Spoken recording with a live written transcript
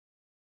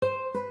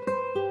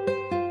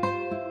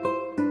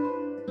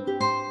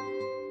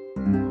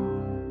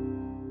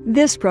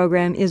This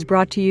program is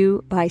brought to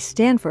you by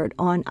Stanford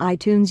on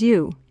iTunes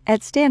U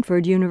at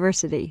Stanford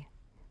University.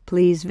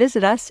 Please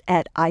visit us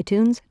at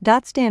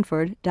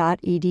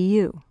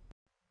itunes.stanford.edu.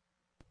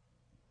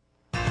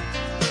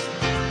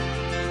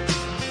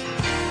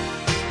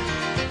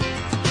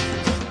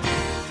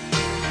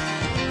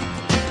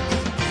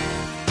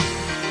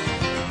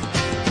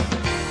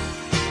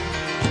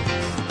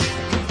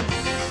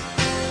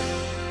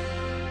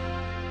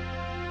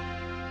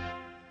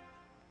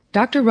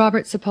 Dr.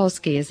 Robert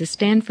Sapolsky is a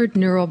Stanford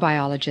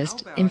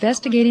neurobiologist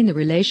investigating the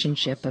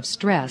relationship of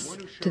stress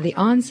to the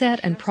onset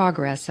and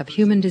progress of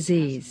human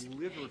disease.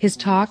 His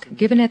talk,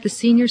 given at the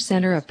Senior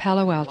Center of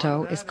Palo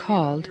Alto, is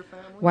called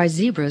Why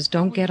Zebras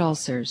Don't Get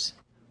Ulcers.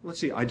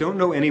 Let's see, I don't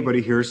know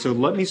anybody here, so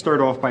let me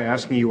start off by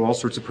asking you all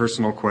sorts of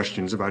personal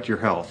questions about your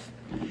health.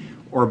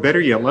 Or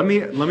better yet, let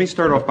me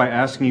start off by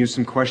asking you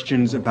some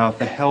questions about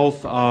the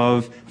health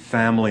of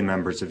family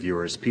members of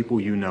yours,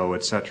 people you know,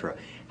 etc.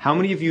 How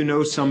many of you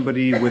know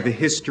somebody with a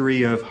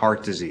history of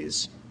heart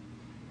disease?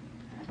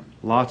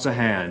 Lots of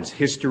hands.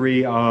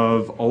 History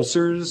of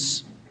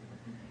ulcers?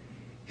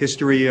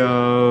 History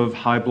of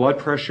high blood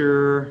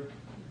pressure?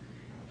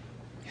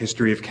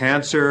 History of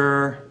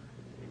cancer?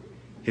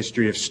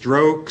 History of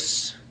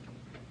strokes?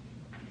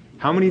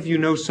 How many of you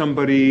know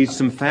somebody,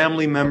 some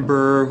family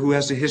member who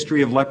has a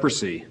history of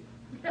leprosy?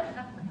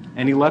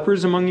 Any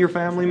lepers among your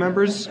family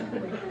members?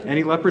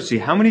 Any leprosy?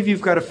 How many of you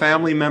have got a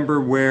family member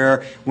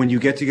where when you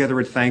get together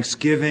at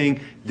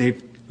Thanksgiving,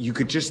 you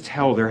could just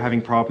tell they're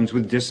having problems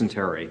with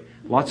dysentery?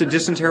 Lots of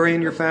dysentery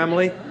in your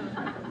family?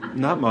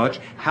 Not much.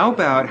 How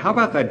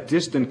about that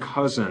distant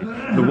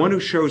cousin, the one who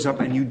shows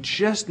up and you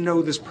just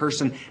know this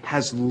person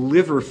has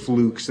liver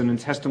flukes and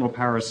intestinal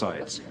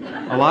parasites?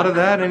 A lot of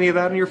that? Any of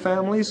that in your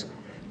families?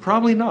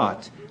 Probably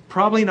not.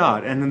 Probably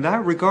not. And in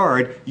that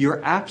regard,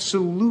 you're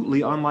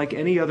absolutely unlike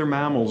any other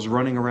mammals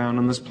running around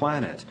on this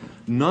planet.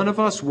 None of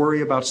us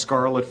worry about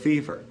scarlet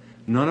fever.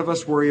 None of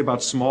us worry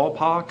about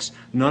smallpox.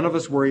 None of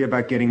us worry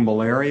about getting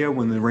malaria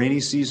when the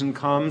rainy season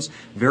comes.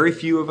 Very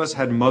few of us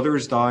had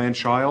mothers die in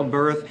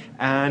childbirth,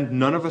 and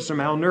none of us are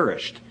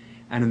malnourished.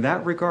 And in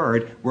that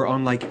regard, we're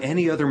unlike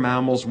any other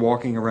mammals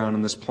walking around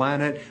on this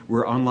planet.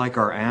 We're unlike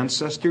our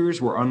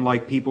ancestors. We're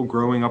unlike people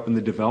growing up in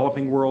the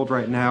developing world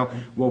right now.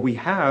 What we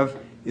have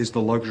is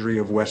the luxury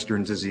of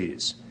Western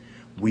disease.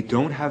 We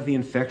don't have the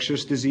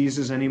infectious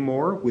diseases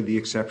anymore, with the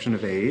exception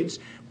of AIDS.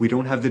 We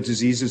don't have the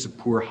diseases of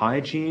poor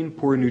hygiene,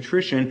 poor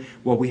nutrition.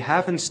 What we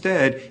have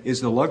instead is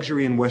the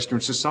luxury in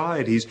Western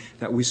societies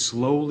that we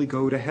slowly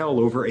go to hell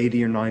over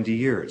 80 or 90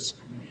 years.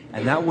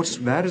 And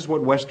that is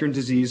what Western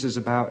disease is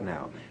about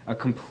now. A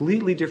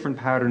completely different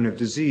pattern of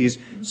disease,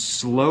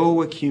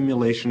 slow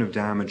accumulation of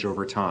damage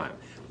over time.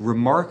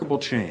 Remarkable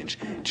change.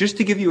 Just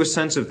to give you a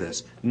sense of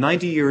this,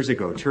 90 years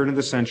ago, turn of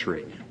the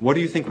century, what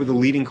do you think were the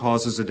leading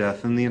causes of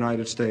death in the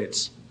United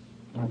States?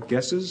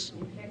 Guesses?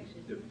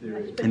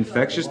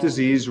 Infectious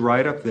disease,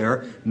 right up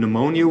there.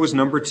 Pneumonia was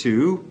number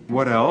 2.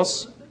 What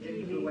else?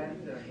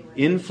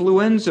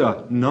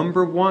 Influenza,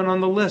 number 1 on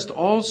the list.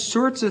 All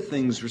sorts of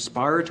things,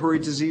 respiratory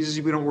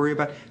diseases we don't worry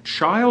about.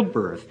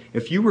 Childbirth.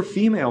 If you were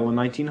female in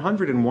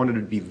 1900 and wanted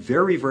to be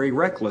very, very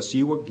reckless,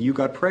 you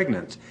got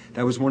pregnant.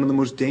 That was one of the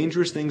most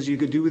dangerous things you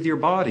could do with your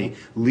body.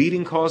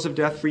 Leading cause of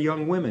death for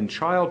young women,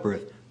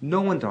 childbirth.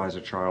 No one dies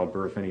of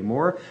childbirth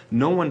anymore.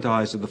 No one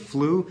dies of the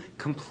flu.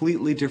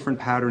 Completely different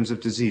patterns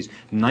of disease.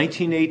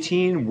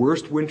 1918,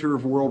 worst winter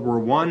of World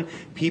War I,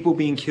 people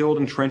being killed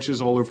in trenches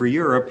all over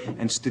Europe,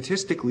 and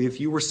statistically, if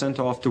you were sent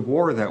off to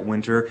war that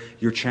winter,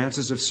 your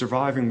chances of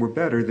surviving were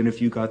better than if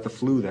you got the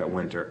flu that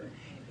winter.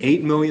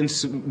 8 million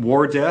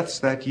war deaths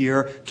that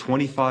year,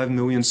 25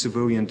 million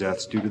civilian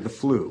deaths due to the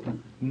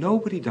flu.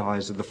 Nobody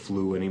dies of the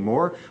flu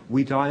anymore.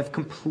 We die of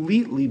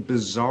completely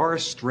bizarre,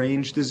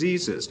 strange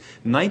diseases.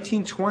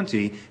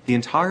 1920, the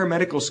entire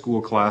medical school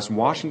class,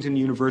 Washington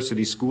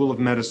University School of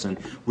Medicine,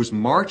 was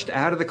marched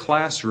out of the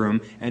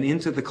classroom and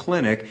into the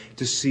clinic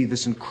to see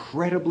this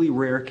incredibly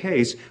rare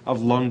case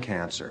of lung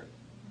cancer.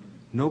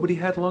 Nobody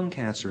had lung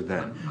cancer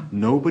then.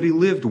 Nobody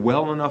lived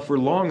well enough or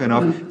long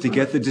enough to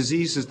get the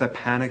diseases that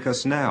panic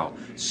us now.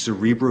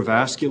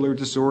 Cerebrovascular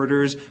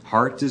disorders,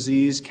 heart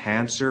disease,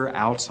 cancer,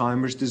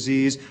 Alzheimer's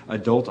disease,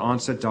 adult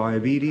onset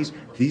diabetes.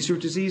 These are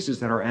diseases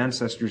that our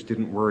ancestors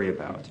didn't worry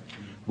about.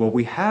 What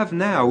we have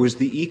now is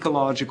the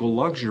ecological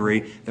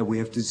luxury that we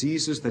have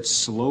diseases that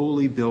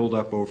slowly build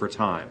up over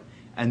time.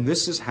 And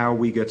this is how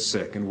we get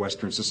sick in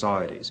Western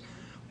societies.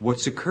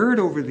 What's occurred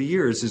over the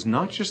years is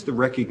not just the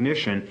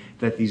recognition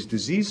that these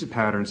disease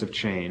patterns have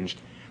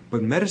changed,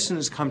 but medicine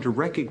has come to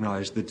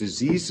recognize the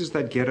diseases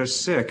that get us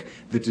sick,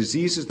 the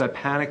diseases that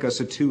panic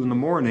us at 2 in the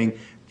morning,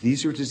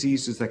 these are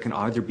diseases that can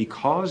either be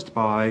caused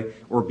by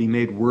or be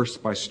made worse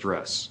by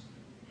stress.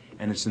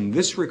 And it's in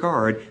this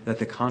regard that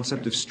the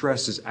concept of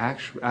stress is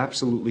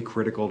absolutely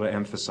critical to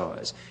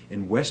emphasize.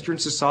 In Western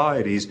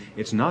societies,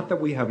 it's not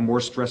that we have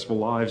more stressful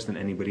lives than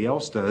anybody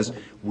else does.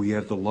 We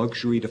have the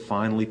luxury to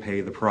finally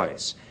pay the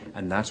price.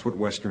 And that's what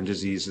Western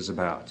disease is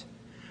about.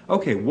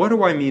 Okay, what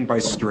do I mean by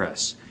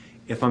stress?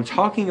 If I'm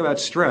talking about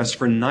stress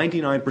for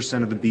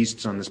 99% of the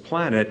beasts on this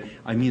planet,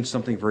 I mean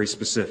something very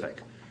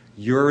specific.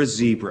 You're a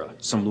zebra.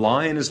 Some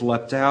lion has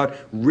leapt out,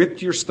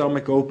 ripped your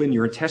stomach open,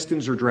 your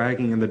intestines are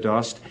dragging in the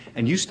dust,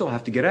 and you still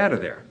have to get out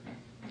of there.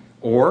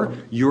 Or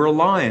you're a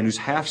lion who's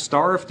half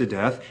starved to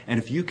death, and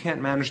if you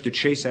can't manage to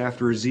chase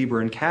after a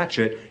zebra and catch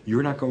it,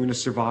 you're not going to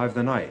survive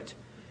the night.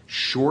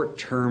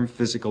 Short-term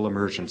physical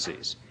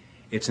emergencies.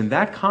 It's in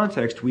that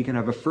context we can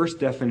have a first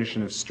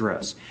definition of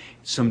stress,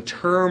 some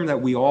term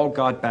that we all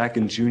got back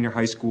in junior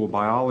high school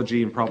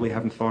biology and probably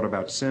haven't thought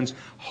about since,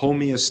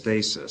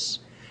 homeostasis.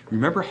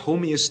 Remember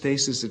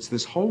homeostasis? It's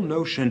this whole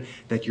notion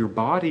that your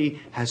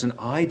body has an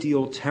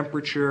ideal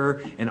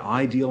temperature, an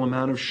ideal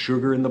amount of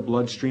sugar in the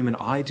bloodstream, an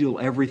ideal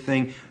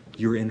everything.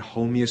 You're in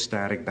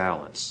homeostatic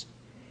balance.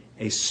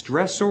 A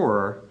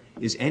stressor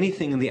is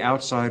anything in the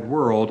outside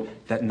world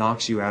that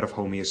knocks you out of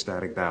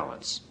homeostatic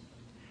balance.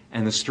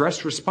 And the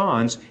stress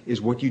response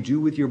is what you do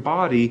with your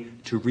body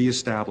to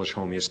reestablish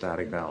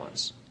homeostatic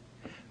balance.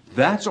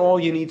 That's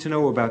all you need to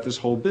know about this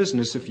whole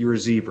business if you're a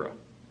zebra.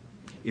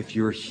 If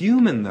you're a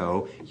human,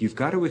 though, you've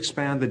got to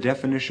expand the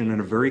definition in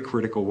a very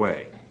critical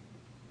way.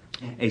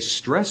 A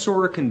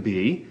stressor can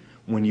be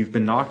when you've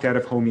been knocked out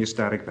of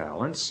homeostatic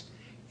balance.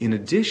 In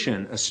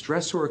addition, a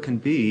stressor can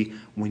be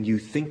when you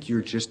think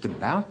you're just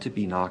about to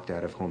be knocked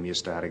out of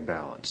homeostatic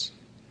balance.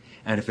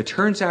 And if it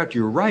turns out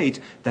you're right,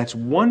 that's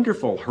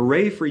wonderful.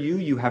 Hooray for you.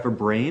 You have a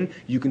brain.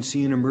 You can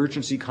see an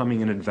emergency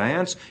coming in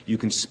advance. You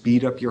can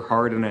speed up your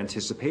heart in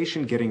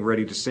anticipation, getting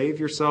ready to save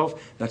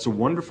yourself. That's a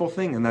wonderful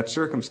thing in that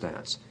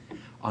circumstance.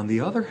 On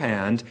the other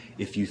hand,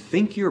 if you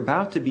think you're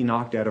about to be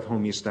knocked out of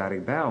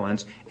homeostatic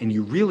balance, and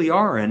you really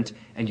aren't,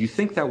 and you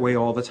think that way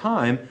all the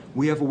time,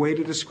 we have a way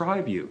to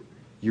describe you.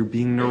 You're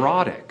being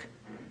neurotic,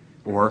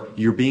 or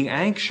you're being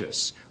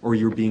anxious, or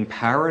you're being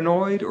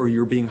paranoid, or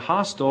you're being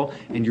hostile,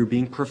 and you're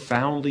being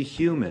profoundly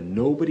human.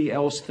 Nobody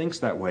else thinks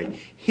that way.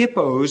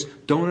 Hippos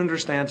don't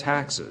understand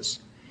taxes.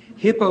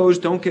 Hippos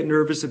don't get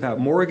nervous about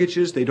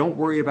mortgages. They don't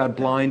worry about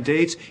blind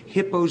dates.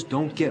 Hippos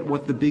don't get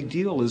what the big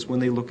deal is when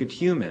they look at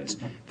humans.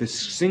 The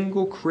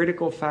single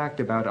critical fact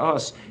about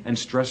us and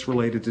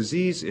stress-related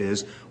disease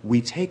is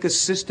we take a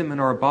system in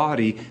our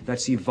body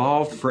that's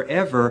evolved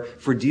forever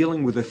for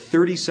dealing with a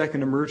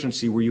 30-second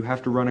emergency where you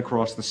have to run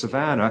across the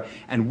savannah,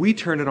 and we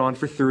turn it on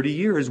for 30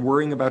 years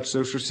worrying about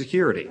Social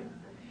Security.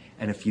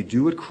 And if you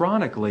do it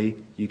chronically,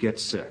 you get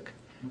sick.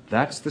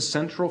 That's the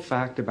central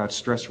fact about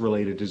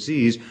stress-related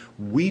disease.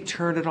 We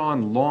turn it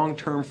on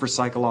long-term for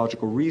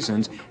psychological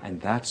reasons,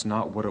 and that's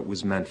not what it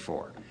was meant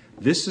for.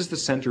 This is the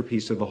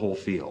centerpiece of the whole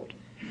field.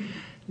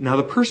 Now,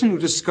 the person who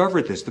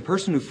discovered this, the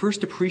person who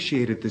first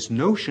appreciated this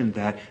notion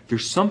that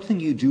there's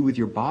something you do with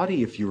your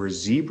body if you're a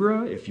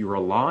zebra, if you're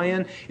a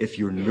lion, if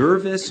you're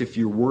nervous, if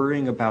you're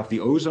worrying about the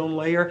ozone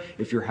layer,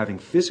 if you're having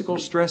physical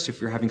stress,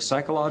 if you're having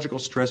psychological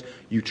stress,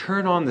 you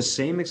turn on the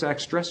same exact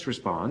stress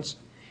response.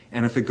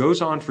 And if it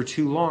goes on for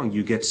too long,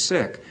 you get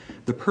sick.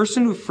 The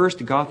person who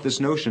first got this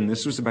notion,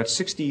 this was about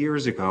 60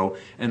 years ago,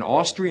 an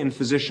Austrian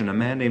physician, a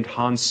man named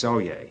Hans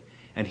Selye.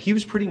 And he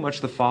was pretty much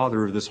the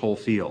father of this whole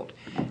field.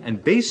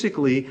 And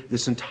basically,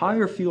 this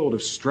entire field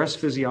of stress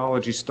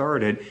physiology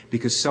started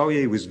because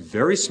Selye was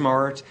very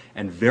smart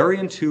and very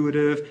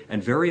intuitive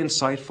and very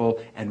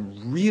insightful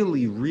and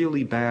really,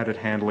 really bad at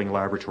handling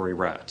laboratory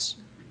rats.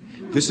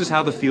 This is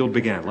how the field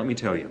began, let me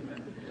tell you.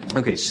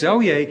 Okay,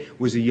 Selye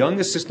was a young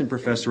assistant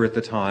professor at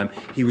the time.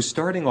 He was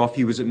starting off,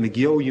 he was at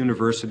McGill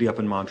University up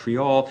in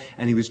Montreal,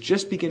 and he was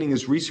just beginning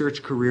his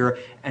research career,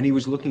 and he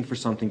was looking for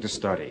something to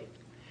study.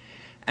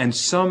 And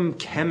some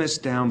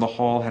chemist down the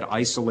hall had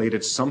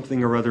isolated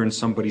something or other in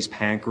somebody's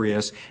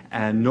pancreas,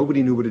 and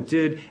nobody knew what it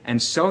did, and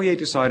Selye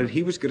decided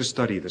he was going to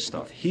study this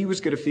stuff. He was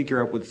going to figure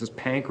out what this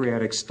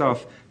pancreatic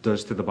stuff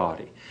does to the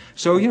body.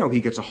 So, he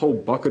gets a whole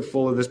bucket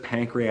full of this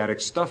pancreatic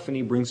stuff, and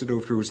he brings it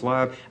over to his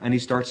lab, and he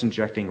starts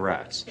injecting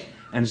rats.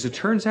 And as it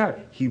turns out,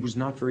 he was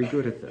not very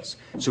good at this.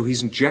 So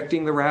he's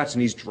injecting the rats,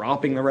 and he's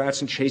dropping the rats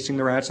and chasing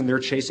the rats, and they're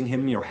chasing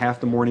him, half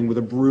the morning with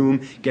a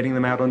broom, getting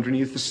them out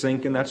underneath the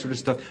sink and that sort of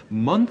stuff.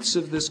 Months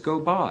of this go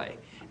by.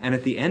 And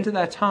at the end of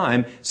that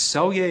time,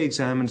 Selye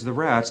examines the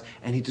rats,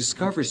 and he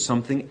discovers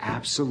something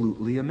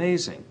absolutely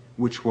amazing,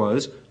 which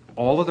was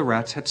all of the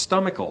rats had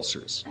stomach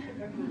ulcers.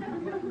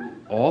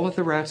 All of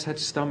the rats had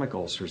stomach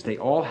ulcers. They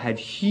all had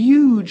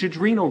huge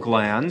adrenal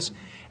glands,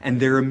 and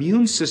their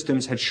immune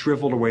systems had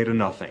shriveled away to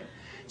nothing.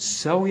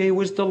 Selye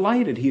was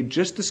delighted. He had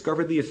just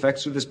discovered the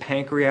effects of this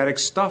pancreatic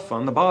stuff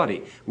on the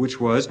body, which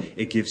was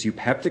it gives you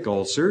peptic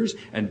ulcers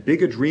and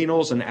big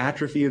adrenals and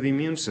atrophy of the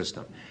immune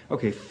system.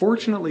 Okay,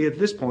 fortunately at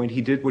this point he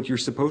did what you're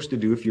supposed to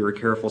do if you're a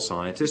careful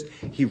scientist.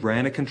 He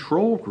ran a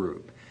control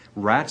group.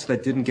 Rats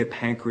that didn't get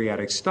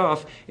pancreatic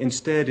stuff,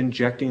 instead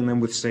injecting them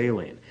with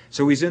saline.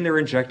 So he's in there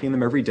injecting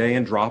them every day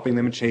and dropping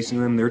them and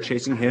chasing them. They're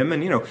chasing him.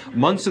 And,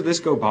 months of this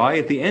go by,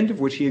 at the end of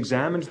which he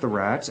examines the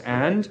rats,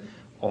 and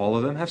All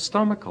of them have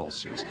stomach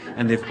ulcers,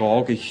 and they've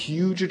all got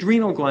huge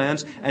adrenal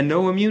glands and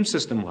no immune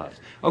system left.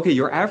 Okay,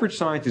 your average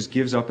scientist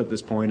gives up at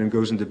this point and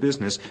goes into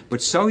business, but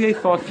Selye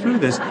thought through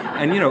this,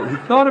 and he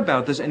thought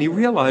about this, and he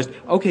realized,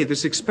 okay,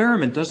 this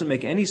experiment doesn't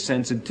make any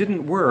sense, it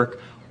didn't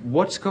work.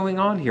 What's going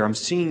on here? I'm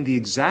seeing the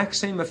exact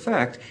same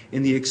effect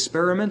in the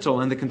experimental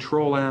and the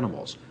control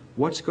animals.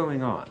 What's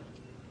going on?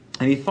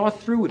 And he thought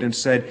through it and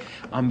said,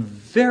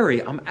 I'm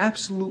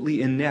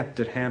absolutely inept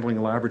at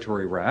handling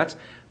laboratory rats.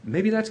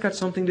 Maybe that's got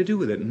something to do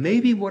with it.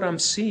 Maybe what I'm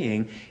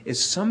seeing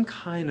is some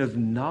kind of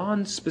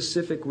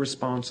non-specific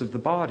response of the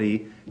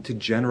body to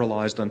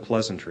generalized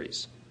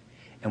unpleasantries.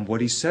 And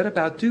what he set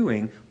about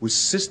doing was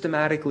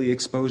systematically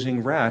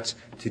exposing rats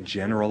to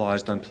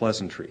generalized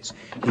unpleasantries.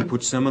 He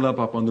put some of them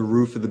up on the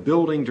roof of the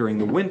building during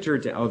the winter,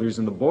 to others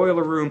in the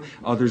boiler room,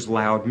 others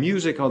loud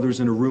music, others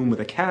in a room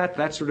with a cat,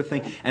 that sort of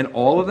thing. And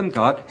all of them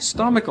got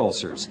stomach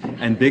ulcers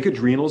and big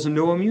adrenals and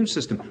no immune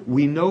system.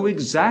 We know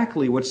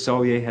exactly what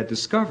Selye had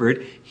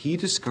discovered. He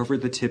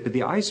discovered the tip of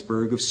the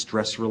iceberg of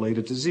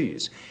stress-related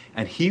disease.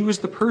 And he was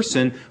the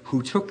person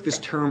who took this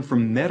term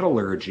from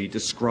metallurgy,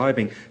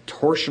 describing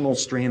torsional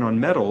strain on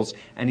metals,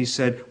 and he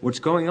said, what's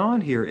going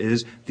on here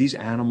is these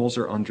animals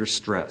are under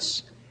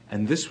stress.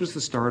 And this was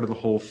the start of the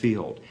whole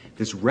field.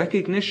 This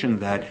recognition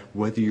that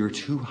whether you're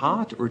too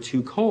hot or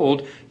too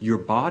cold, your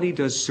body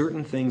does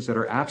certain things that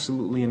are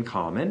absolutely in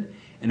common.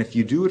 And if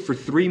you do it for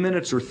 3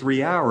 minutes or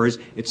 3 hours,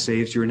 it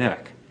saves your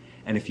neck.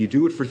 And if you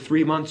do it for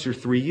 3 months or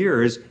 3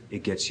 years,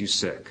 it gets you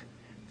sick.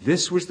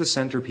 This was the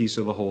centerpiece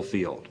of the whole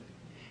field.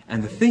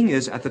 And the thing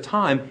is, at the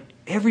time,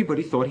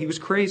 everybody thought he was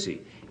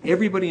crazy.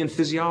 Everybody in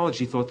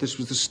physiology thought this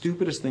was the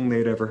stupidest thing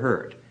they'd ever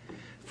heard.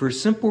 For a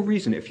simple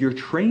reason, if you're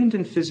trained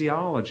in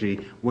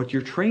physiology, what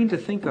you're trained to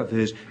think of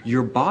is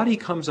your body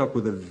comes up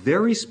with a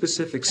very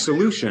specific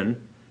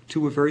solution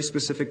to a very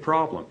specific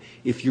problem.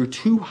 If you're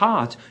too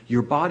hot,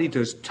 your body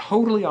does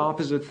totally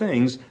opposite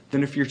things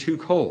than if you're too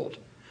cold.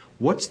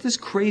 What's this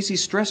crazy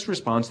stress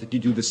response that you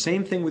do the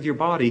same thing with your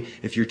body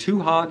if you're too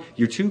hot,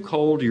 you're too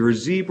cold, you're a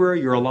zebra,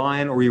 you're a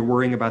lion, or you're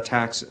worrying about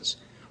taxes?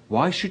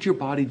 Why should your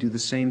body do the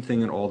same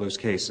thing in all those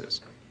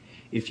cases?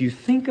 If you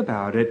think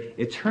about it,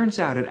 it turns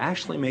out it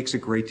actually makes a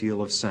great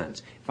deal of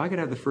sense. If I could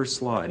have the first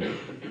slide,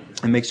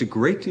 it makes a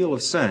great deal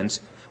of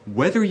sense.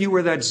 Whether you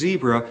were that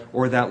zebra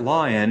or that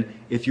lion,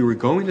 if you were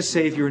going to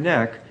save your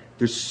neck,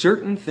 there's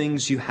certain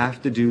things you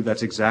have to do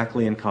that's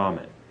exactly in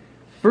common.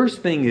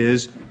 First thing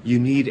is you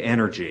need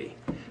energy.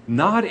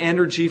 Not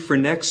energy for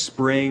next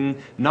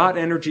spring, not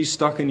energy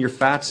stuck in your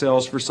fat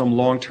cells for some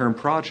long-term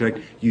project.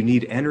 You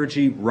need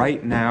energy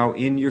right now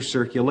in your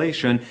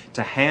circulation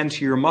to hand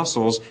to your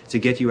muscles to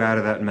get you out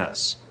of that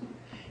mess.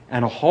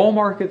 And a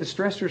hallmark of the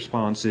stress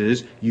response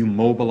is you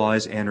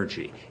mobilize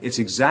energy. It's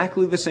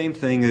exactly the same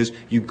thing as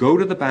you go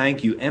to the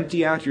bank, you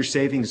empty out your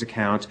savings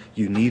account,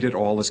 you need it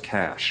all as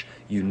cash.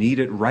 You need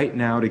it right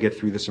now to get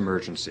through this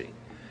emergency.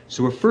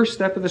 So a first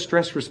step of the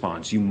stress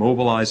response, you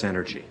mobilize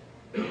energy.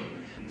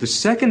 The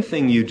second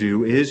thing you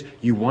do is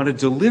you want to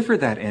deliver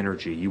that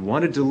energy. You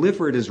want to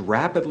deliver it as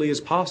rapidly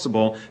as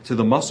possible to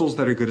the muscles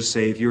that are going to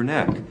save your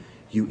neck.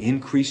 You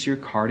increase your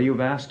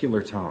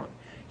cardiovascular tone.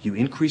 You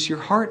increase your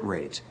heart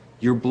rate,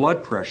 your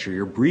blood pressure,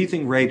 your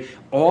breathing rate,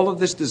 all of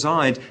this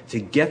designed to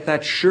get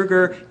that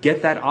sugar,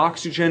 get that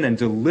oxygen, and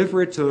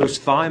deliver it to those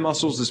thigh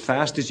muscles as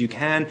fast as you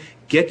can,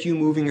 get you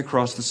moving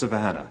across the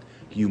savannah.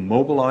 You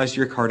mobilize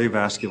your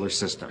cardiovascular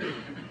system.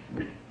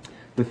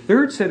 The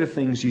third set of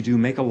things you do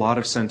make a lot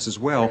of sense as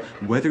well,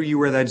 whether you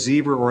are that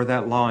zebra or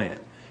that lion.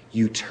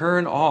 You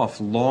turn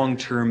off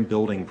long-term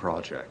building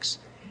projects.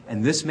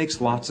 And this makes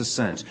lots of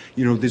sense.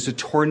 There's a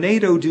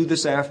tornado due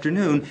this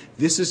afternoon.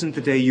 This isn't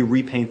the day you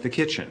repaint the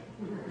kitchen.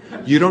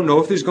 You don't know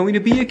if there's going to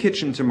be a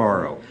kitchen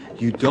tomorrow.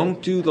 You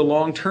don't do the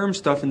long-term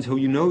stuff until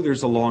you know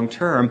there's a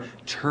long-term.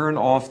 Turn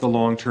off the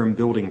long-term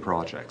building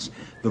projects.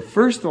 The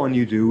first one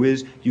you do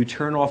is you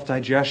turn off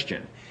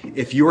digestion.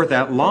 If you're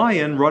that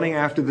lion running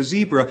after the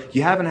zebra,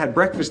 you haven't had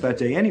breakfast that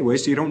day anyway,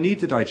 so you don't need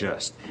to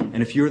digest.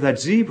 And if you're that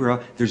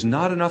zebra, there's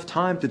not enough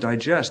time to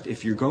digest.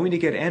 If you're going to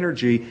get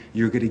energy,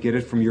 you're going to get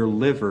it from your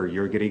liver,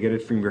 you're going to get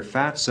it from your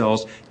fat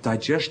cells.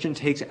 Digestion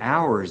takes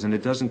hours and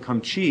it doesn't come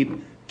cheap.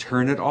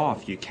 Turn it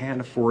off. You can't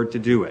afford to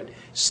do it.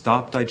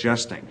 Stop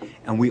digesting.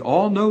 And we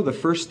all know the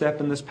first step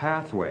in this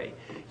pathway.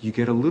 You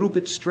get a little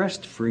bit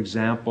stressed, for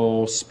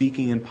example,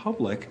 speaking in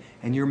public,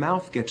 and your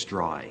mouth gets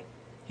dry.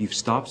 You've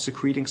stopped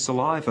secreting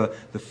saliva,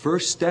 the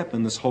first step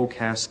in this whole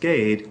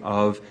cascade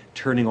of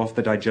turning off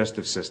the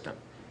digestive system.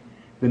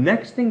 The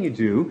next thing you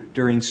do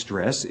during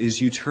stress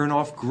is you turn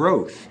off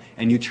growth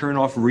and you turn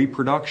off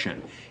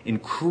reproduction.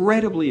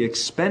 Incredibly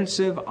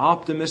expensive,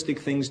 optimistic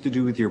things to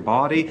do with your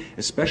body,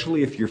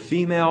 especially if you're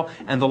female.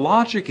 And the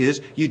logic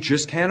is you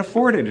just can't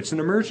afford it. It's an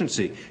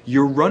emergency.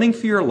 You're running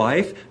for your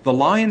life. The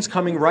lion's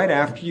coming right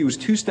after you. He's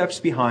 2 steps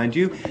behind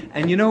you.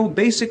 And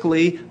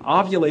basically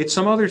ovulate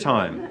some other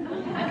time.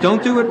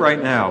 Don't do it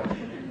right now.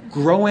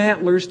 Grow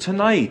antlers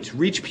tonight.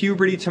 Reach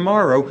puberty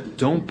tomorrow.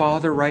 Don't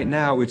bother right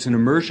now. It's an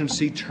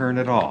emergency. Turn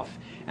it off.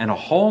 And a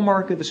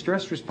hallmark of the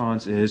stress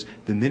response is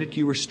the minute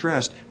you are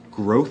stressed,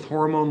 growth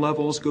hormone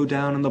levels go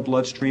down in the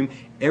bloodstream,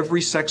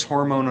 every sex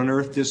hormone on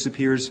earth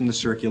disappears from the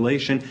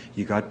circulation.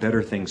 You got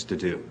better things to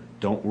do.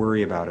 Don't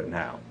worry about it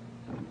now.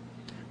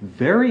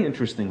 Very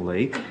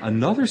interestingly,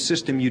 another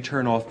system you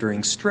turn off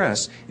during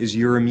stress is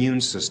your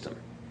immune system.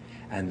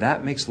 And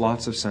that makes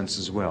lots of sense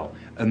as well.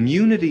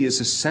 Immunity is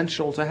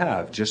essential to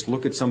have. Just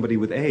look at somebody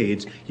with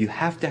AIDS. You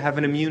have to have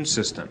an immune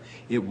system.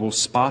 It will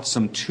spot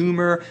some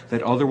tumor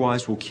that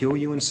otherwise will kill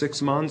you in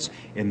 6 months.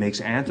 It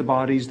makes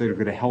antibodies that are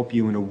going to help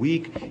you in a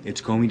week.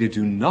 It's going to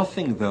do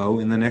nothing, though,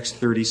 in the next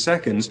 30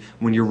 seconds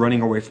when you're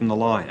running away from the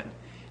lion.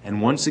 And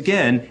once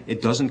again,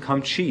 it doesn't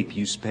come cheap.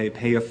 You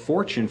pay a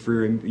fortune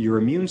for your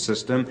immune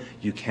system.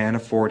 You can't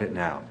afford it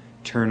now.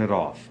 Turn it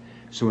off.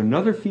 So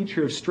another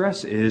feature of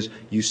stress is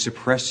you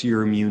suppress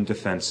your immune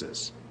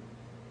defenses.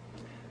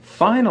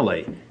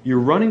 Finally, you're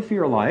running for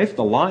your life,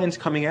 the lion's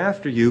coming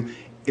after you.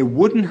 It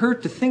wouldn't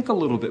hurt to think a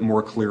little bit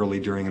more clearly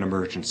during an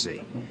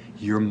emergency.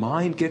 Your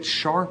mind gets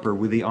sharper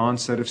with the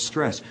onset of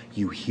stress.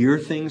 You hear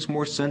things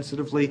more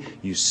sensitively,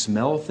 you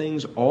smell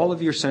things, all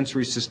of your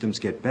sensory systems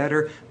get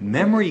better.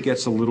 Memory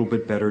gets a little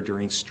bit better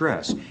during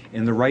stress.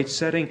 In the right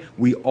setting,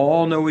 we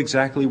all know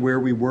exactly where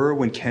we were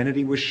when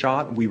Kennedy was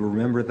shot. We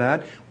remember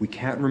that. We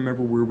can't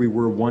remember where we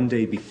were one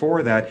day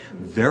before that.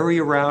 Very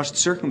aroused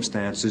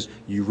circumstances,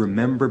 you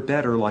remember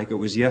better like it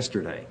was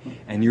yesterday.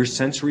 And your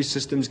sensory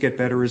systems get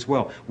better as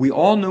well. We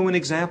all know an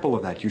example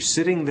of that. You're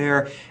sitting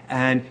there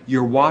and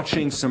you're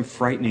watching some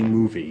frightening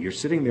movie. You're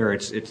sitting there,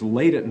 it's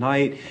late at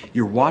night,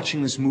 you're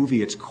watching this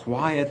movie, it's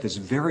quiet, this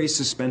very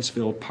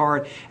suspense-filled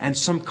part, and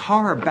some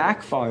car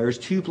backfires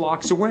 2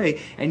 blocks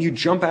away, and you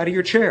jump out of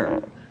your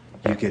chair.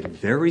 You get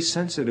very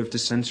sensitive to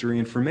sensory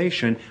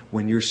information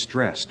when you're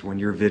stressed, when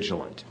you're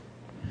vigilant.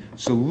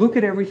 So look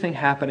at everything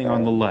happening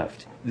on the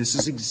left. This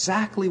is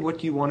exactly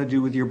what you want to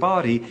do with your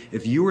body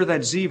if you were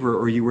that zebra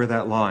or you were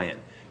that lion.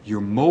 You're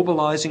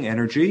mobilizing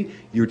energy,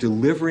 you're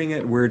delivering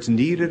it where it's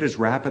needed as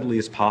rapidly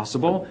as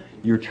possible,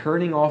 you're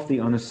turning off the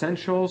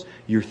unessentials,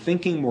 you're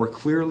thinking more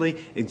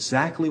clearly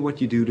exactly what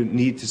you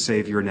need to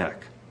save your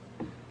neck.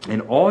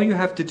 And all you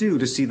have to do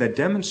to see that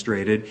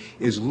demonstrated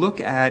is look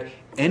at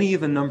any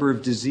of a number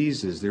of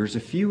diseases. There's a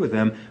few of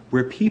them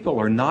where people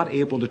are not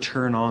able to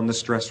turn on the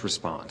stress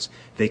response.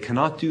 They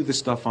cannot do the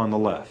stuff on the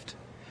left.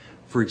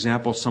 For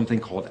example, something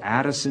called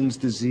Addison's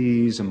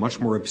disease, a much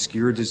more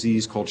obscure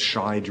disease called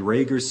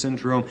Shy-Drager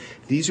syndrome.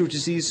 These are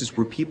diseases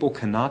where people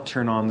cannot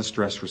turn on the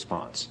stress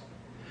response.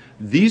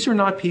 These are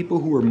not people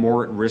who are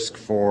more at risk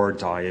for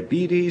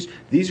diabetes.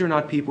 These are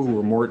not people who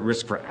are more at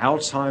risk for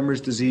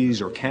Alzheimer's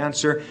disease or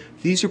cancer.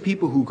 These are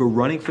people who go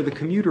running for the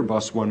commuter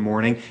bus one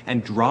morning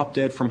and drop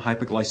dead from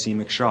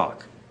hypoglycemic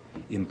shock.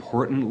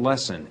 Important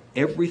lesson.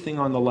 Everything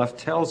on the left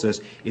tells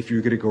us if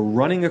you're going to go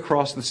running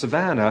across the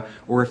savannah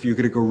or if you're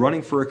going to go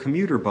running for a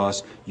commuter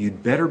bus,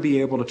 you'd better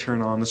be able to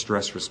turn on the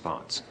stress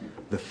response.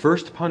 The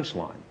first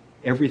punchline,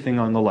 everything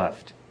on the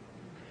left.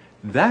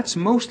 That's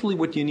mostly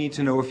what you need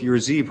to know if you're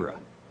a zebra.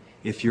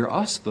 If you're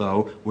us,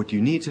 though, what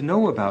you need to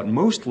know about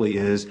mostly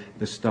is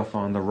the stuff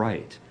on the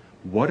right.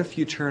 What if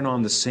you turn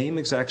on the same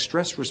exact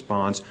stress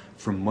response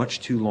for much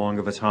too long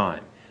of a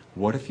time?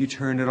 What if you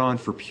turn it on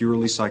for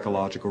purely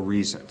psychological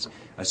reasons?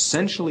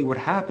 Essentially what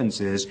happens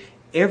is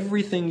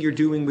everything you're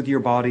doing with your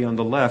body on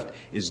the left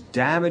is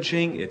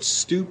damaging, it's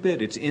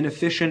stupid, it's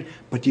inefficient,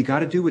 but you got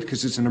to do it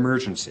because it's an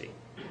emergency.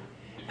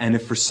 And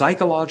if for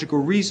psychological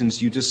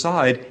reasons you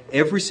decide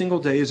every single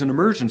day is an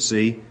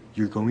emergency,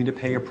 you're going to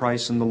pay a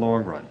price in the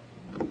long run.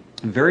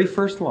 Very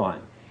first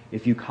line,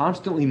 if you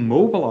constantly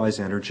mobilize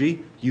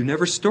energy, you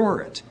never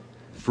store it.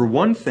 For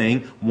one thing,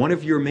 one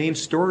of your main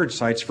storage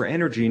sites for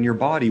energy in your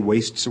body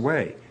wastes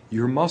away,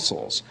 your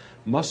muscles.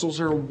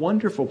 Muscles are a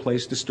wonderful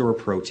place to store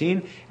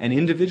protein, and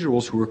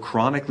individuals who are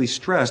chronically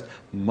stressed,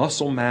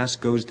 muscle mass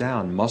goes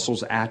down,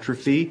 muscles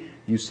atrophy,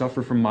 you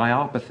suffer from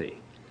myopathy.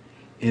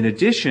 In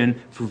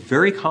addition, for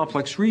very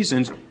complex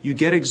reasons, you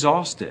get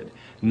exhausted.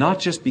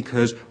 Not just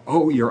because,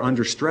 you're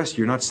under stress,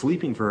 you're not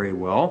sleeping very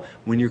well.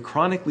 When you're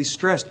chronically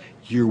stressed,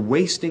 you're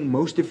wasting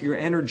most of your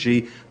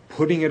energy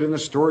putting it in the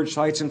storage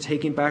sites and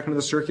taking it back into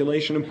the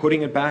circulation and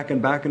putting it back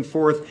and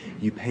forth.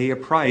 You pay a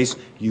price.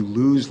 You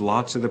lose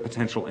lots of the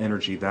potential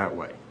energy that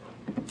way.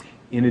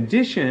 In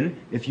addition,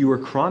 if you are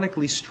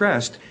chronically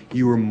stressed,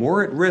 you are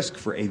more at risk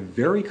for a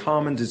very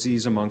common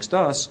disease amongst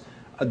us,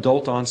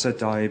 adult onset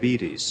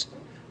diabetes.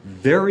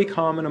 Very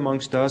common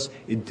amongst us.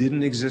 It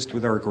didn't exist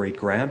with our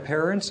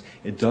great-grandparents.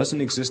 It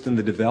doesn't exist in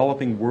the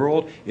developing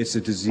world. It's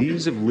a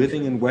disease of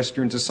living in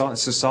Western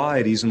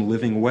societies and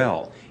living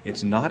well.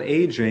 It's not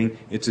aging.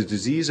 It's a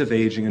disease of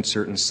aging in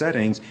certain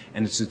settings,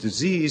 and it's a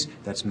disease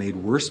that's made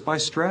worse by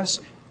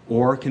stress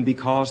or can be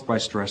caused by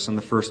stress in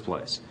the first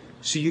place.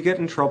 So you get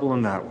in trouble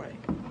in that way.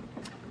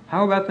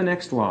 How about the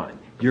next line?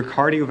 Your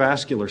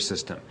cardiovascular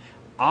system.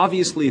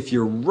 Obviously, if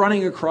you're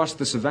running across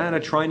the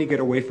savannah trying to get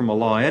away from a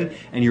lion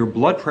and your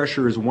blood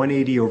pressure is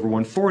 180 over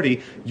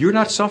 140, you're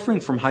not suffering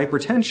from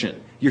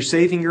hypertension. You're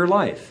saving your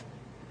life.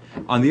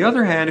 On the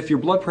other hand, if your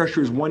blood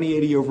pressure is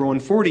 180 over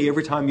 140,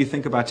 every time you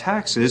think about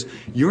taxes,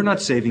 you're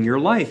not saving your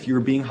life.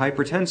 You're being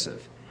hypertensive.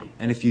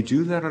 And if you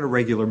do that on a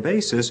regular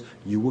basis,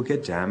 you will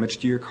get damage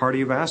to your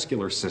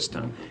cardiovascular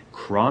system.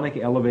 Chronic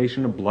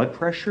elevation of blood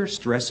pressure,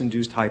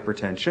 stress-induced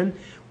hypertension.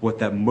 What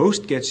that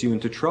most gets you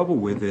into trouble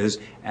with is,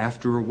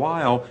 after a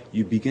while,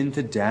 you begin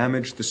to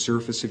damage the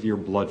surface of your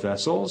blood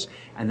vessels,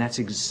 and that's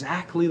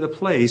exactly the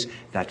place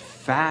that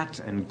fat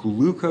and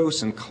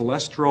glucose and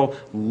cholesterol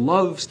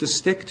loves to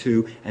stick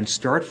to and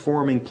start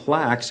forming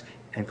plaques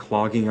and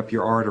clogging up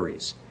your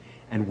arteries.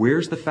 And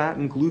where's the fat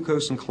and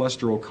glucose and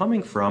cholesterol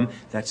coming from?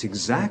 That's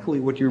exactly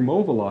what you're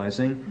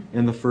mobilizing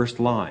in the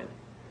first line.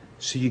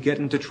 So you get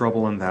into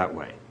trouble in that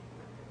way.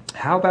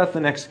 How about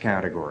the next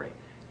category?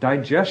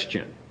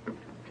 Digestion.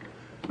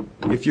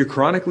 If you're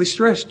chronically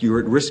stressed, you're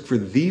at risk for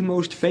the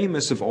most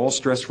famous of all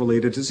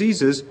stress-related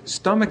diseases,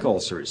 stomach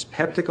ulcers,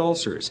 peptic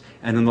ulcers.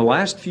 And in the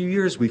last few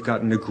years, we've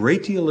gotten a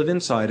great deal of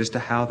insight as to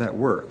how that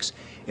works.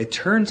 It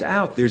turns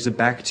out there's a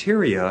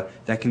bacteria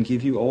that can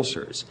give you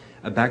ulcers,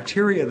 a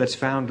bacteria that's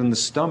found in the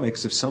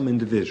stomachs of some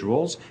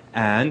individuals,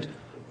 and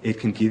it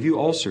can give you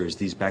ulcers.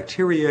 These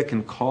bacteria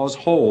can cause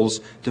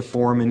holes to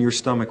form in your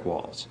stomach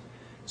walls.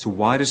 So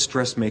why does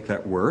stress make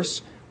that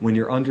worse? When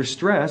you're under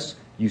stress,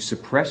 you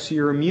suppress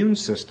your immune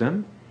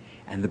system,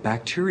 and the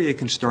bacteria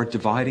can start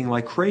dividing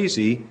like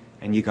crazy,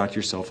 and you got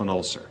yourself an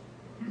ulcer.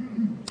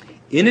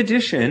 In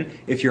addition,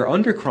 if you're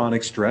under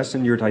chronic stress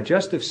in your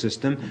digestive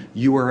system,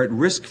 you are at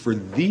risk for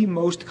the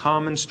most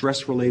common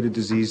stress-related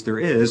disease there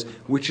is,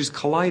 which is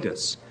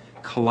colitis.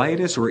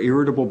 Colitis, or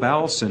irritable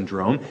bowel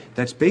syndrome,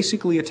 that's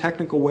basically a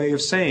technical way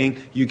of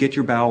saying you get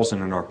your bowels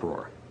in an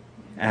uproar.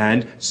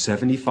 And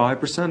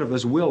 75% of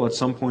us will at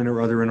some point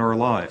or other in our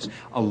lives.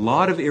 A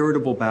lot of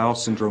irritable bowel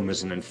syndrome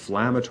is an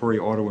inflammatory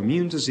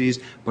autoimmune disease,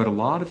 but a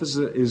lot of it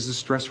is a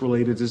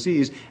stress-related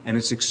disease, and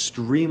it's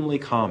extremely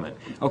common.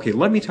 Okay,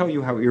 let me tell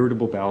you how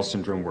irritable bowel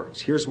syndrome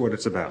works. Here's what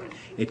it's about.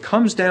 It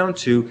comes down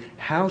to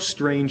how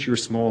strange your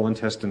small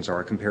intestines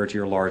are compared to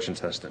your large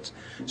intestines.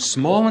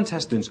 Small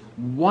intestines,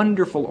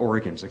 wonderful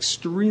organs,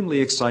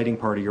 extremely exciting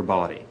part of your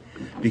body.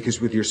 Because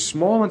with your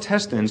small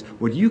intestines,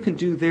 what you can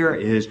do there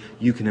is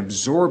you can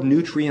absorb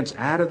nutrients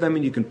out of them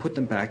and you can put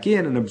them back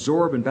in and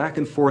absorb and back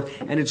and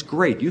forth, and it's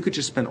great. You could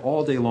just spend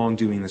all day long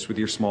doing this with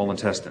your small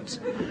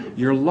intestines.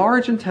 Your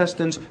large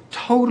intestines,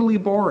 totally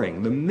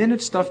boring. The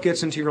minute stuff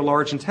gets into your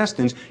large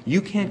intestines,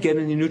 you can't get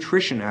any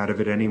nutrition out of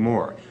it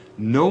anymore.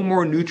 No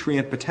more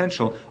nutrient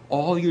potential.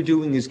 All you're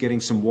doing is getting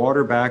some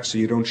water back so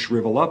you don't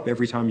shrivel up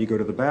every time you go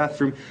to the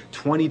bathroom.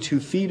 22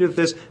 feet of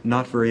this,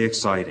 not very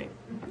exciting.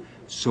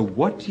 So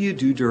what do you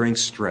do during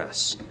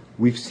stress?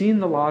 We've seen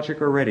the logic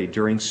already.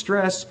 During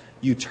stress,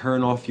 you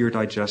turn off your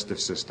digestive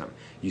system.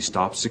 You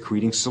stop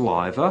secreting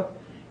saliva,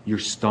 your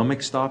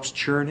stomach stops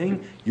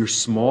churning, your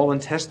small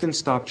intestines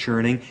stop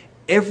churning,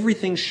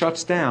 everything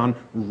shuts down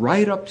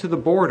right up to the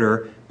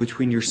border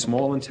between your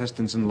small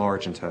intestines and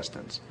large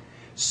intestines.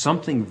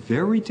 Something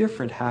very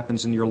different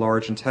happens in your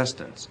large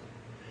intestines.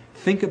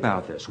 Think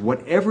about this.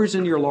 Whatever's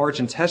in your large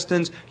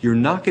intestines, you're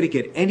not going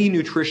to get any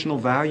nutritional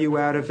value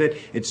out of it.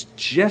 It's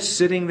just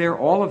sitting there,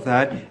 all of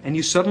that, and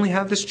you suddenly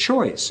have this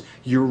choice.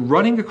 You're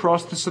running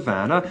across the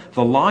savannah,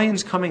 the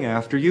lion's coming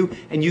after you,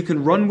 and you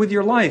can run with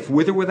your life,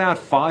 with or without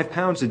 5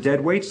 pounds of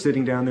dead weight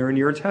sitting down there in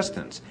your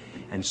intestines.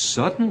 And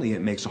suddenly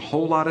it makes a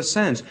whole lot of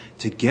sense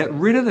to get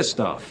rid of the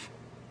stuff.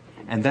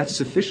 And that's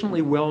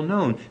sufficiently well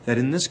known that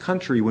in this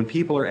country, when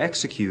people are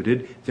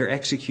executed, they're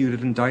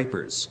executed in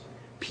diapers.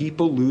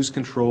 People lose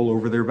control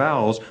over their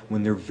bowels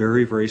when they're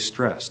very, very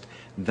stressed.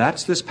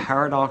 That's this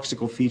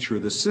paradoxical feature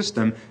of the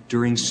system.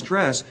 During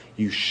stress,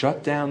 you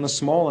shut down the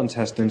small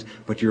intestines,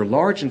 but your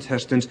large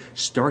intestines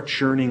start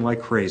churning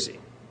like crazy.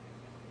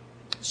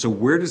 So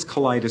where does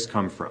colitis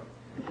come from?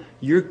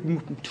 You're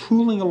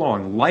tooling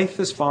along. Life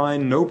is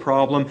fine, no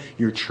problem.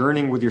 You're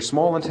churning with your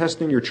small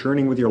intestine, you're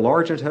churning with your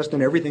large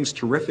intestine, everything's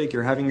terrific,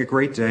 you're having a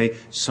great day.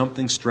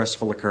 Something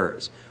stressful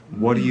occurs.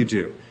 What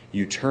do?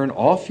 You turn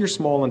off your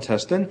small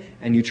intestine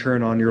and you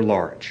turn on your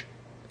large.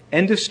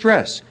 End of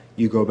stress,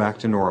 you go back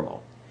to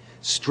normal.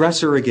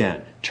 Stressor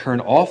again, turn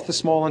off the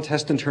small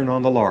intestine, turn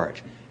on the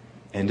large.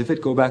 End of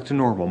it, go back to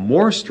normal.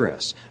 More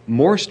stress,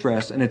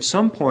 and at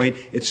some point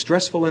it's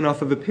stressful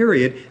enough of a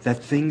period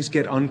that things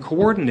get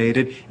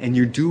uncoordinated and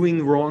you're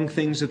doing wrong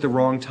things at the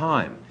wrong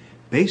time.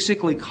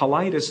 Basically,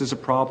 colitis is a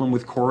problem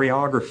with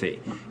choreography.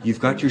 You've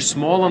got your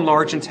small and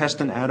large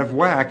intestine out of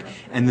whack,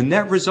 and the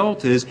net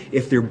result is,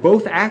 if they're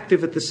both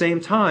active at the same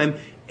time,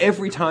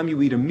 every time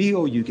you eat a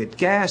meal, you get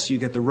gas, you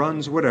get the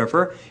runs,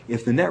 whatever.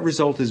 If the net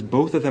result is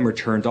both of them are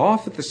turned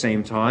off at the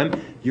same time,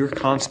 you're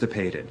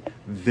constipated.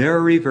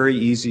 Very, very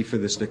easy for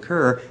this to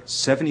occur.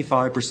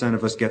 75%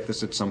 of us get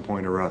this at some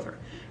point or other.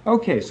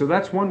 Okay, so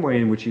that's one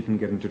way in which you can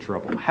get into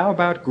trouble. How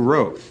about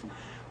growth?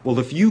 Well,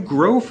 if you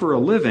grow for a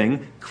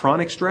living,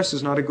 chronic stress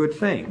is not a good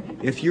thing.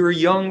 If you're a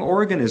young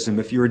organism,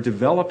 if you're a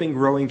developing,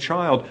 growing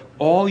child,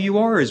 all you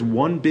are is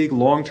one big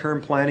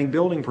long-term planning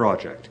building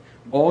project.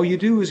 All you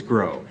do is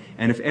grow.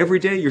 And if every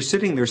day you're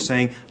sitting there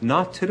saying,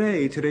 not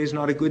today, today's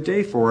not a good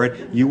day for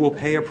it, you will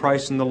pay a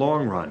price in the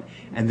long run.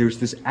 And there's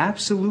this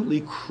absolutely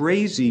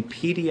crazy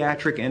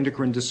pediatric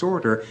endocrine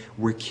disorder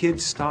where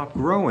kids stop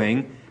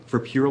growing for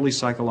purely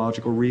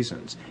psychological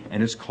reasons.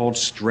 And it's called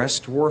stress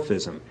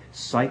dwarfism,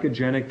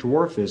 psychogenic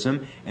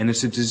dwarfism, and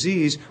it's a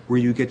disease where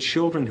you get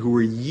children who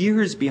are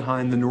years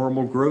behind the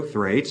normal growth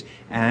rates,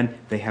 and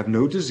they have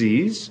no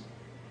disease,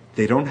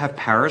 they don't have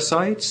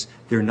parasites,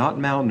 they're not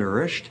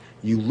malnourished.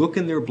 You look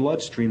in their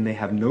bloodstream, they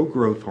have no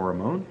growth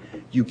hormone.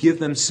 You give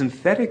them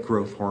synthetic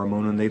growth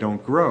hormone and they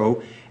don't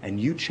grow. And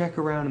you check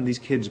around in these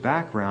kids'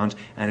 backgrounds,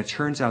 and it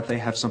turns out they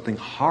have something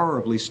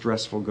horribly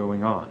stressful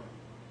going on.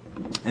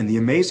 And the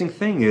amazing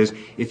thing is,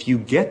 if you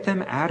get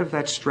them out of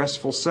that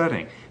stressful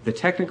setting, the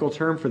technical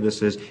term for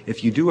this is,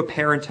 if you do a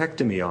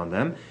parentectomy on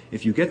them,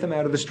 if you get them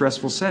out of the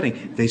stressful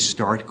setting, they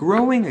start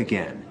growing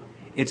again.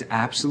 It's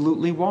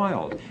absolutely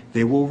wild.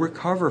 They will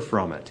recover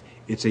from it.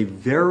 It's a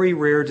very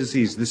rare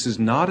disease. This is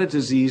not a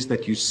disease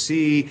that you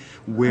see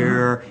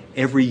where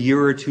every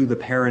year or two the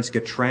parents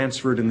get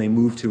transferred and they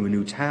move to a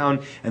new town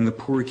and the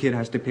poor kid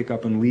has to pick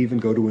up and leave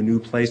and go to a new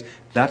place.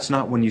 That's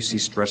not when you see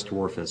stress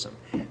dwarfism.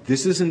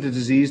 This isn't a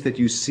disease that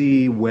you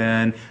see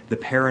when the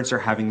parents are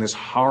having this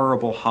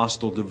horrible,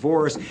 hostile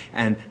divorce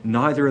and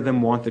neither of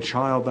them want the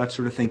child, that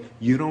sort of thing.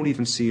 You don't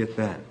even see it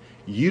then.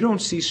 You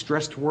don't see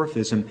stress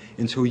dwarfism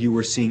until you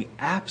are seeing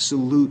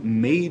absolute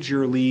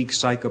major league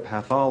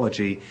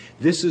psychopathology.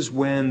 This is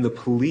when the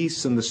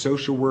police and the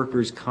social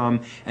workers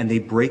come and they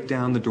break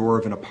down the door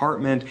of an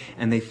apartment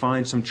and they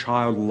find some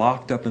child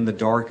locked up in the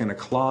dark in a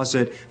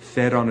closet,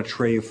 fed on a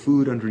tray of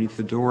food underneath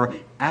the door.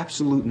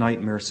 Absolute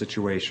nightmare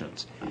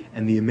situations.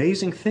 And the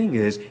amazing thing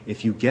is,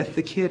 if you get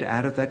the kid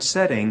out of that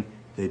setting,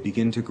 they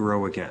begin to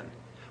grow again.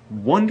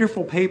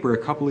 Wonderful paper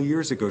a couple of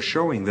years ago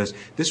showing this.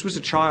 This was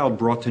a child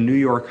brought to New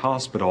York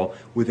Hospital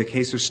with a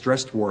case of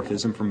stress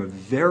dwarfism from a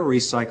very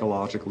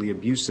psychologically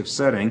abusive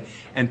setting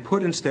and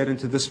put instead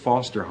into this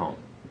foster home.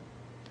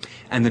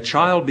 And the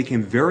child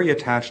became very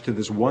attached to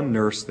this one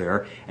nurse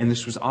there, and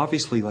this was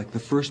obviously like the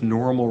first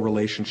normal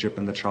relationship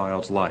in the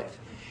child's life.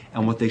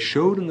 And what they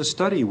showed in the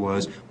study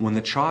was when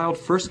the child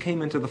first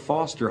came into the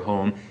foster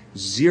home,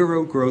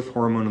 0 growth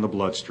hormone in the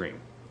bloodstream.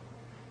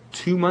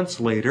 2 months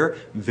later,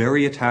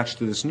 very attached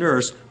to this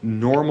nurse,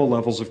 normal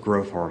levels of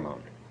growth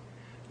hormone.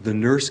 The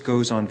nurse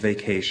goes on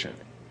vacation.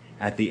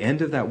 At the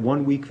end of that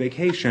 1-week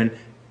vacation,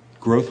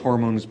 growth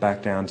hormone is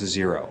back down to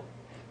 0.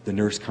 The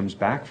nurse comes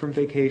back from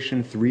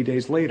vacation 3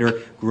 days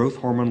later, growth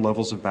hormone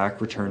levels have back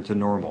returned to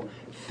normal.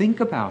 Think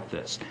about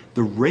this.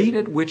 The rate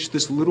at which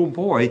this little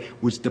boy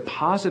was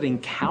depositing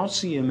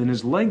calcium in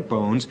his leg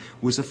bones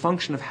was a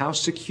function of how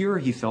secure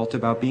he felt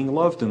about being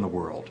loved in the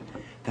world.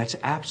 That's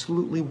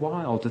absolutely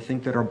wild to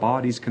think that our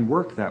bodies can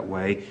work that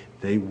way.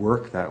 They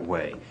work that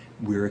way.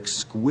 We're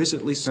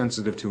exquisitely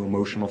sensitive to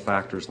emotional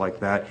factors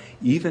like that,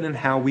 even in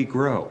how we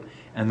grow.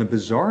 And the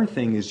bizarre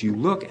thing is you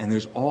look and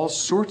there's all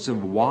sorts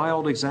of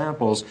wild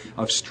examples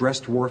of stress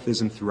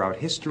dwarfism throughout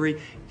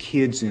history,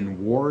 kids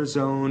in war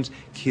zones,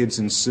 kids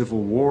in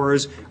civil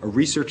wars. A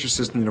research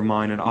assistant of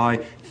mine and I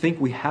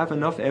think we have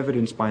enough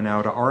evidence by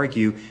now to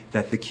argue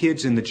that the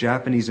kids in the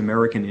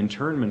Japanese-American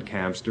internment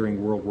camps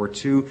during World War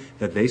II,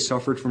 that they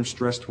suffered from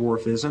stress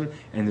dwarfism,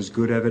 and there's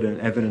good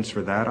evidence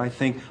for that, I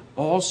think.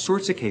 All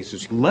sorts of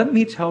cases. Let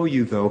me tell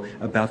you, though,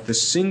 about the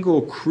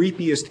single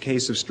creepiest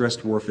case of stress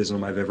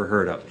dwarfism I've ever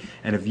heard of.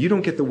 And if you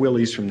don't get the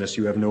willies from this,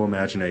 you have no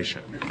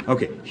imagination.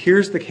 Okay,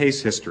 here's the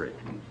case history.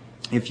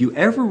 If you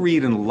ever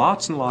read in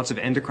lots and lots of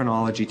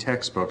endocrinology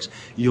textbooks,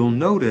 you'll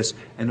notice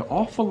an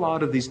awful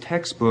lot of these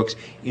textbooks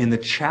in the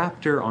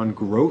chapter on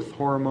growth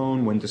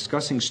hormone, when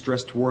discussing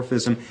stress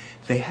dwarfism,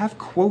 they have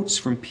quotes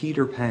from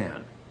Peter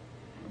Pan.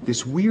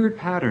 This weird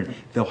pattern.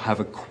 They'll have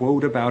a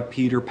quote about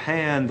Peter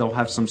Pan. They'll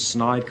have some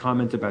snide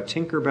comment about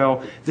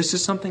Tinkerbell. This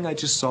is something I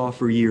just saw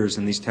for years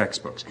in these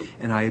textbooks,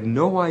 and I had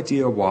no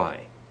idea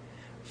why.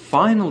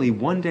 Finally,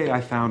 one day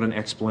I found an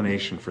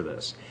explanation for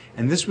this.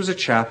 And this was a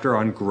chapter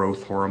on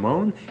growth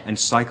hormone and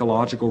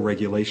psychological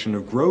regulation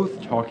of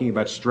growth, talking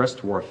about stress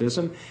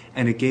dwarfism,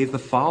 and it gave the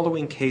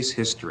following case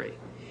history.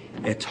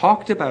 It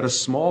talked about a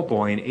small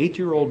boy, an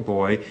 8-year-old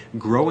boy,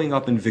 growing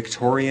up in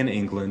Victorian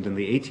England in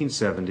the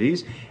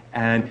 1870s,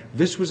 and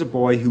this was a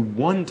boy who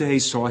one day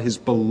saw his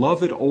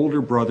beloved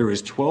older brother,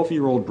 his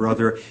 12-year-old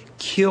brother,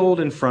 killed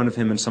in front of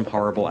him in some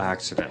horrible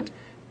accident.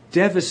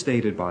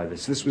 Devastated by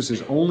this. This was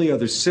his only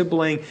other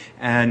sibling,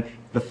 and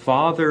the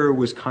father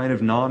was kind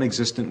of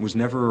non-existent, was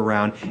never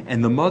around,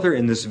 and the mother,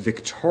 in this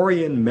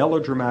Victorian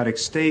melodramatic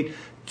state,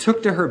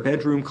 took to her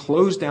bedroom,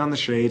 closed down the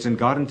shades, and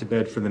got into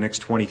bed for the next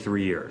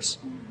 23 years.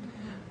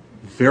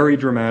 Very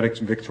dramatic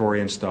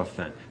Victorian stuff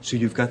then. So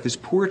you've got this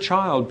poor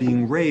child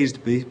being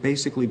raised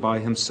basically by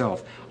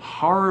himself.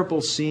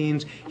 Horrible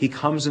scenes. He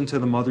comes into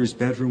the mother's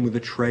bedroom with a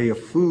tray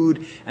of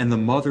food, and the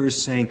mother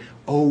is saying,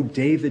 "Oh,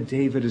 David,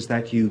 David, is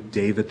that you?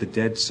 David, the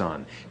dead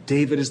son.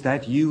 David, is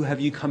that you?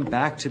 Have you come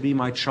back to be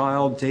my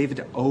child?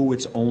 David, oh,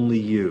 it's only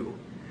you."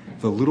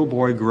 The little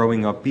boy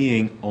growing up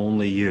being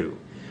only you.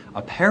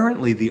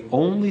 Apparently, the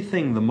only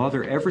thing the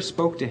mother ever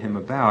spoke to him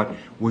about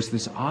was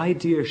this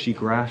idea she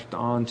grasped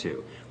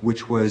onto,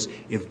 which was,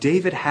 if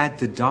David had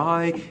to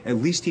die, at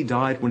least he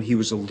died when he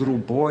was a little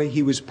boy.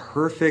 He was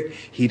perfect.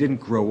 He didn't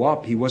grow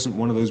up. He wasn't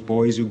one of those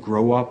boys who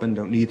grow up and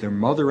don't need their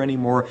mother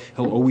anymore.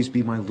 He'll always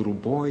be my little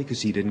boy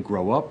because he didn't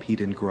grow up. He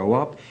didn't grow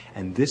up.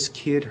 And this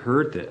kid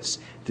heard this.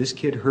 This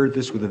kid heard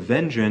this with a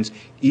vengeance.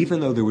 Even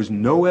though there was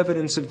no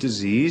evidence of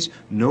disease,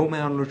 no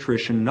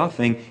malnutrition,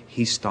 nothing,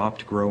 he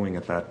stopped growing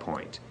at that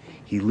point.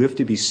 He lived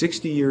to be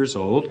 60 years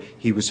old.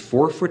 He was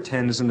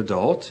 4'10" as an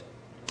adult.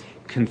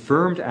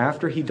 Confirmed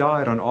after he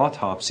died on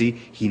autopsy,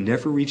 he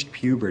never reached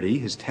puberty.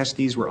 His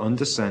testes were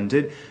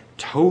undescended.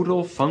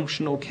 Total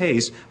functional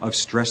case of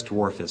stress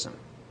dwarfism.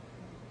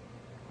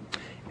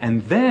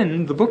 And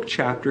then the book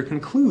chapter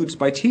concludes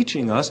by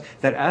teaching us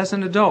that as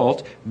an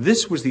adult,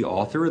 this was the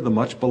author of the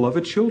much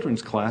beloved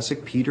children's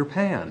classic Peter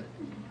Pan.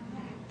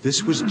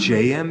 This was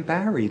J.M.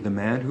 Barrie, the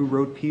man who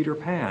wrote Peter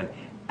Pan.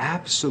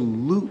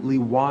 Absolutely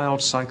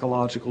wild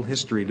psychological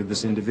history to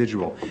this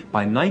individual.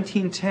 By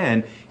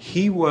 1910,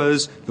 he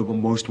was the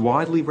most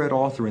widely read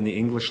author in the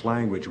English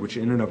language, which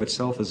in and of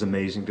itself is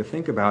amazing to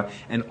think about.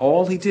 And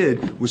all he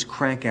did was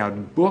crank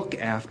out book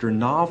after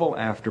novel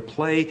after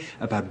play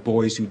about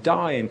boys who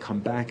die and come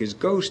back as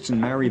ghosts and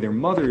marry their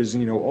mothers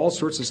and, all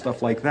sorts of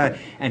stuff like that.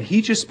 And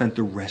he just spent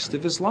the rest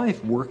of his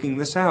life working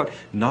this out,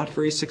 not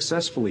very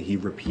successfully. He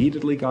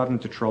repeatedly got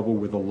into trouble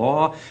with the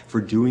law for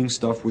doing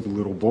stuff with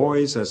little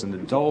boys as an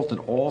adult,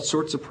 and all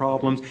sorts of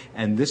problems,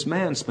 and this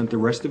man spent the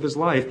rest of his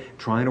life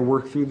trying to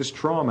work through this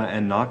trauma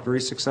and not very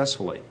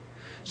successfully.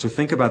 So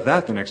think about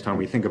that the next time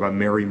we think about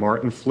Mary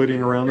Martin flitting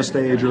around the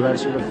stage or that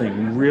sort of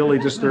thing. Really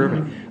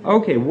disturbing.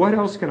 Okay, what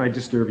else can I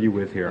disturb you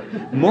with here?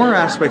 More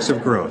aspects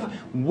of growth.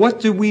 What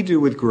do we do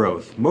with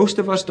growth? Most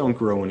of us don't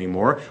grow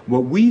anymore.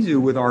 What we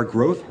do with our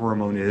growth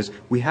hormone is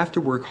we have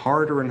to work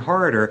harder and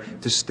harder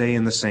to stay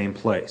in the same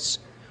place.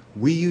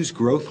 We use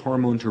growth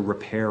hormone to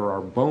repair our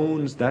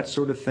bones, that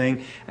sort of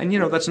thing. And,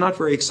 that's not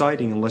very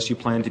exciting unless you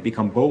plan to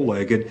become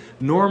bow-legged.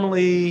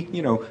 Normally,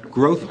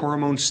 growth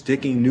hormone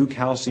sticking new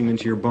calcium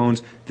into your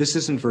bones, this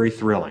isn't very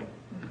thrilling.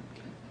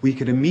 We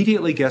could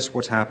immediately guess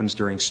what happens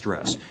during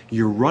stress.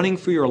 You're running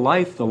for your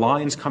life, the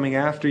lion's coming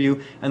after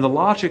you, and the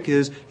logic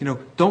is,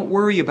 don't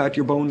worry about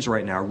your bones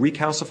right now.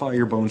 Recalcify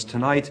your bones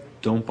tonight,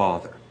 don't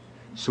bother.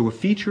 So a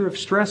feature of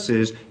stress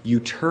is you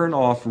turn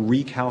off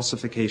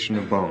recalcification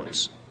of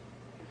bones.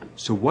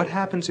 So what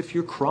happens if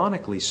you're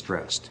chronically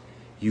stressed?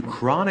 You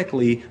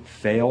chronically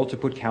fail to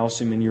put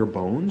calcium in your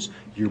bones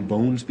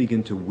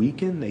begin to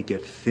weaken, they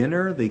get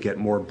thinner, they get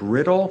more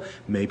brittle,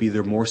 maybe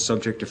they're more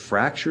subject to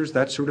fractures,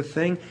 that sort of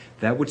thing.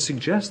 That would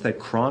suggest that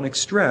chronic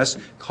stress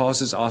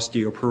causes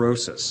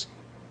osteoporosis.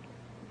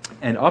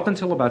 And up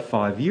until about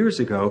 5 years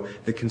ago,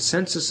 the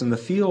consensus in the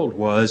field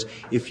was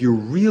if you're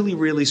really,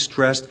 really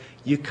stressed,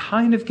 you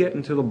kind of get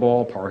into the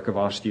ballpark of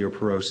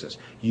osteoporosis.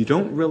 You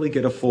don't really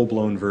get a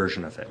full-blown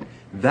version of it.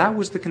 That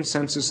was the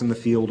consensus in the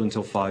field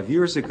until 5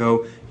 years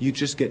ago. You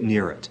just get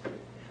near it.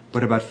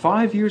 But about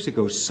 5 years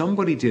ago,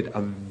 somebody did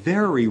a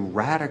very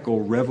radical,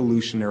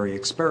 revolutionary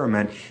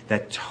experiment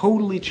that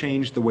totally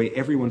changed the way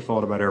everyone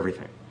thought about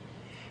everything.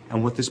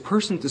 And what this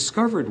person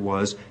discovered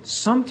was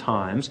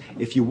sometimes,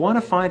 if you want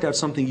to find out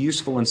something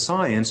useful in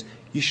science,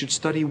 you should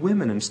study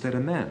women instead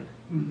of men,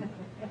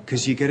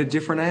 because you get a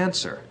different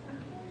answer.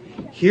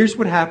 Here's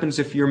what happens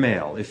if you're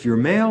male. If you're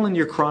male and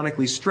you're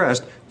chronically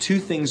stressed, two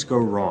things go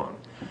wrong.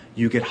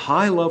 You get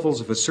high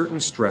levels of a certain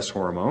stress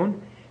hormone,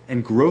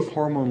 and growth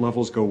hormone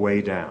levels go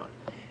way down.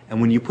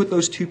 And when you put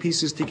those two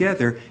pieces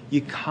together,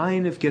 you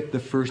kind of get the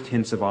first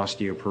hints of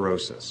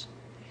osteoporosis.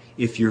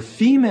 If you're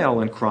female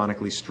and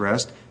chronically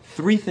stressed,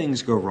 three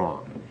things go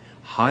wrong.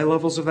 High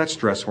levels of that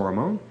stress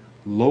hormone,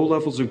 low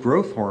levels of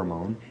growth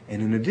hormone,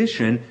 and in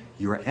addition,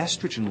 your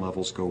estrogen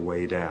levels go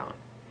way down.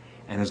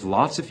 And as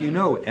lots of you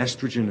know,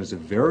 estrogen is a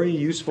very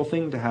useful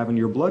thing to have in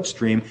your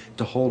bloodstream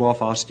to hold off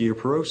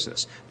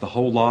osteoporosis. The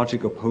whole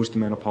logic of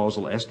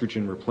postmenopausal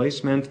estrogen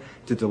replacement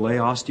to delay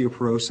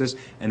osteoporosis.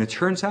 And it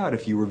turns out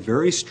if you were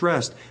very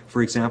stressed,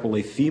 for example,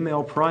 a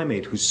female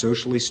primate who's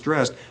socially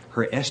stressed,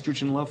 her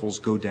estrogen levels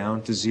go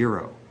down to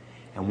 0.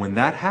 And when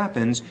that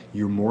happens,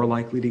 you're more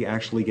likely to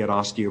actually get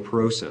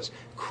osteoporosis.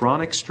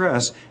 Chronic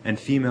stress and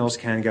females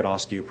can get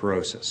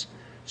osteoporosis.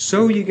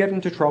 So you get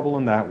into trouble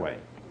in that way.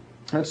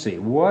 Let's see,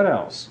 what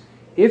else?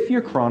 If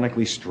you're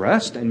chronically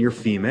stressed and you're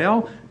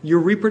female, your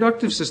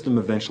reproductive system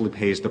eventually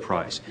pays the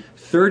price.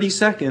 30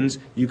 seconds,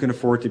 you can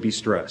afford to be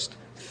stressed.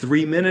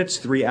 3 minutes,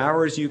 3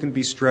 hours, you can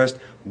be stressed.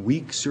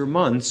 Weeks or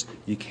months,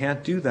 you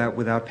can't do that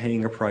without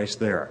paying a price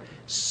there.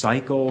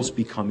 Cycles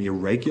become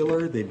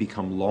irregular, they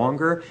become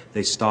longer,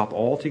 they stop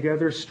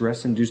altogether,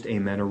 stress-induced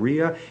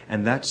amenorrhea,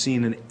 and that's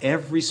seen in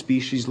every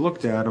species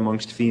looked at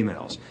amongst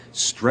females.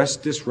 Stress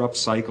disrupts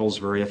cycles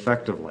very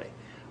effectively.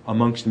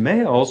 Amongst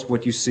males,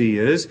 what you see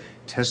is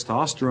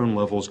testosterone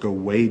levels go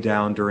way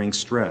down during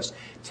stress.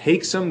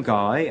 Take some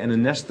guy and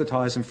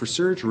anesthetize him for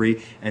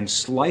surgery and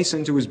slice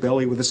into his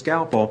belly with a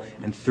scalpel,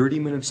 and 30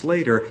 minutes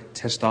later,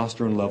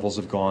 testosterone levels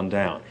have gone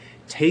down.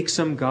 Take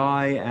some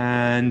guy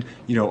and,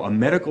 a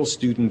medical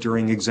student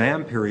during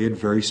exam period,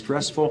 very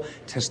stressful,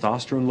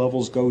 testosterone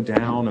levels go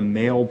down, a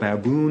male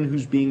baboon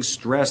who's being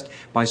stressed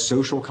by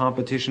social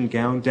competition,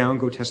 down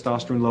go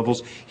testosterone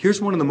levels.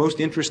 Here's one of the most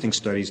interesting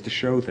studies to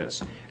show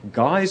this.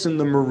 Guys in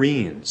the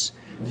Marines.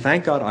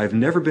 Thank God I've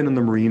never been in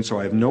the Marines, so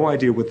I have no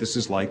idea what this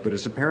is like, but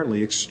it's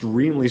apparently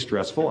extremely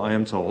stressful, I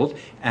am told.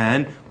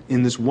 And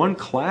in this one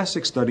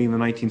classic study in the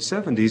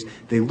 1970s,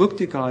 they looked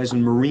at guys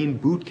in Marine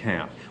boot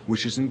camp,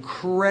 which is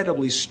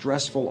incredibly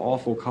stressful,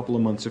 awful couple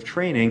of months of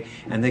training,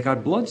 and they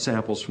got blood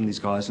samples from these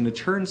guys, and it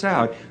turns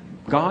out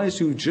guys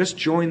who just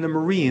joined the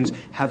Marines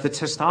have the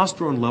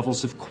testosterone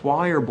levels of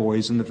choir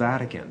boys in the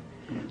Vatican.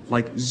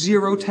 Like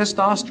zero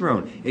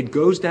testosterone. It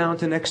goes down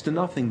to next to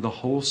nothing. The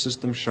whole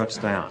system shuts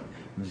down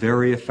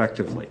very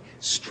effectively.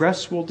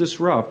 Stress will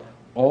disrupt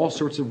all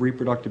sorts of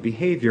reproductive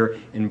behavior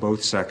in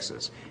both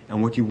sexes.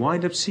 And what you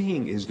wind up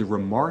seeing is the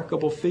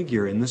remarkable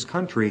figure in this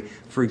country.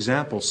 For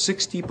example,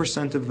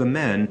 60% of the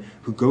men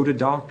who go to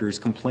doctors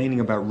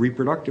complaining about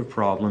reproductive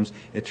problems,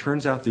 it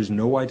turns out there's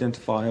no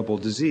identifiable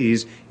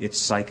disease.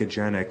 It's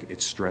psychogenic,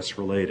 it's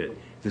stress-related.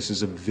 This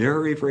is a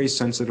very, very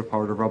sensitive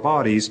part of our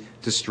bodies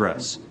to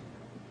stress.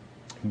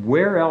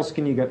 Where else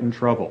can you get in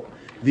trouble?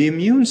 The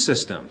immune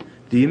system.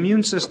 The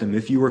immune system,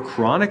 if you are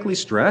chronically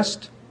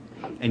stressed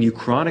and you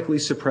chronically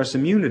suppress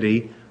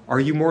immunity, are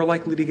you more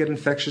likely to get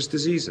infectious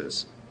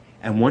diseases?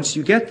 And once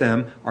you get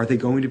them, are they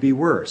going to be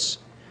worse?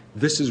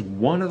 This is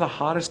one of the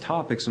hottest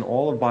topics in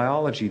all of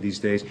biology these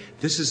days.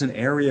 This is an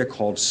area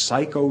called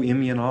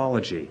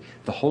psychoimmunology.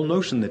 The whole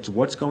notion that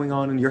what's going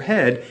on in your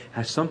head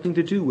has something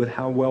to do with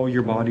how well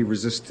your body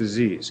resists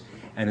disease.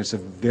 And it's a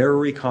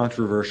very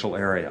controversial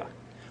area.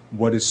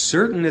 What is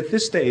certain at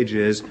this stage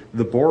is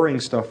the boring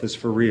stuff is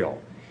for real.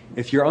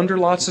 If you're under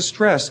lots of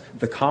stress,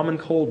 the common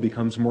cold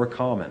becomes more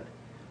common.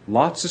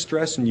 Lots of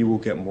stress and you will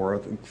get more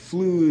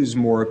flus,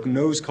 more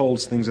nose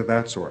colds, things of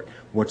that sort.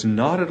 What's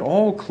not at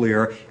all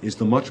clear is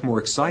the much more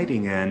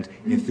exciting end,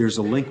 if there's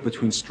a link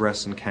between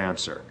stress and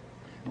cancer.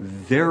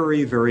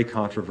 Very, very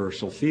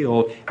controversial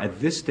field. At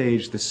this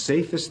stage, the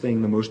safest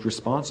thing, the most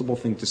responsible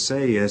thing to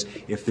say is,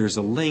 if there's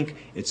a link,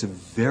 it's a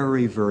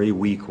very, very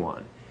weak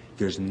one.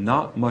 There's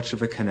not much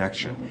of a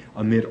connection.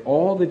 Amid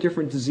all the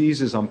different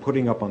diseases I'm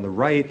putting up on the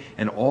right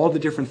and all the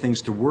different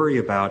things to worry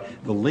about,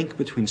 the link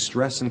between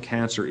stress and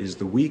cancer is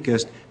the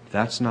weakest.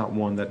 That's not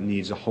one that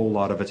needs a whole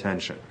lot of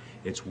attention.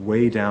 It's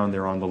way down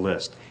there on the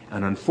list.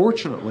 And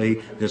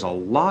unfortunately, there's a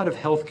lot of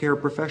healthcare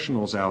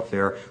professionals out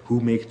there who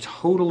make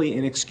totally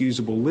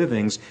inexcusable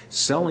livings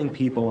selling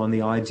people on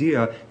the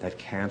idea that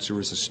cancer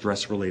is a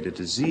stress-related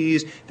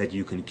disease, that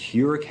you can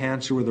cure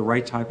cancer with the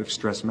right type of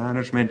stress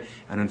management.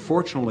 And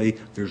unfortunately,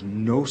 there's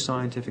no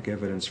scientific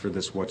evidence for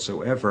this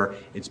whatsoever.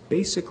 It's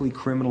basically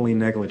criminally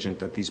negligent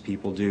that these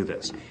people do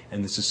this.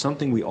 And this is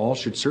something we all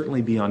should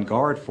certainly be on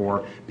guard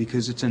for,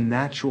 because it's a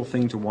natural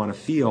thing to want to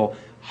feel.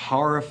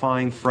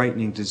 Horrifying,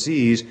 frightening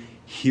disease,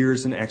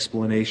 here's an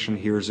explanation,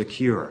 here's a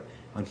cure.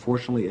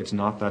 Unfortunately, it's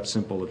not that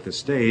simple at this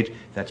stage.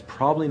 That's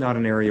probably not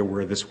an area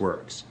where this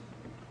works.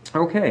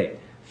 Okay,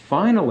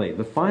 finally,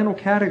 the final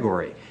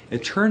category.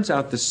 It turns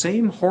out the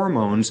same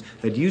hormones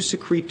that you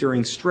secrete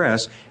during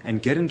stress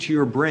and get into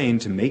your brain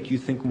to make you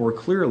think more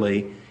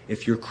clearly,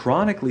 if you're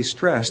chronically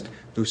stressed,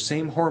 those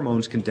same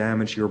hormones can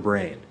damage your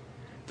brain.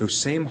 Those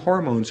same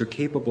hormones are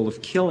capable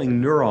of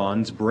killing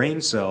neurons,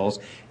 brain cells,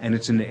 and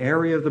it's an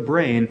area of the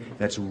brain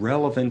that's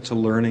relevant to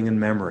learning and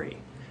memory.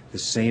 The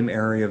same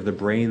area of the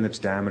brain that's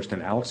damaged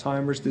in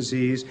Alzheimer's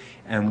disease,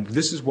 and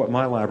this is what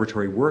my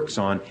laboratory works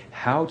on.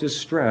 How does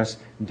stress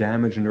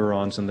damage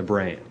neurons in the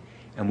brain?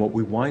 And what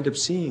we wind up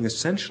seeing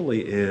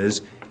essentially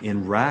is,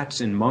 in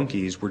rats and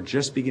monkeys, we're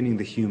just beginning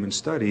the human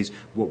studies,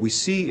 what we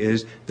see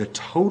is the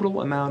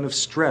total amount of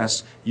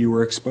stress you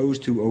are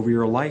exposed to over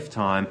your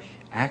lifetime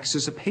acts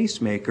as a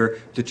pacemaker,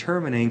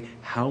 determining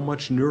how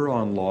much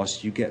neuron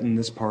loss you get in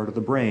this part of the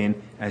brain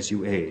as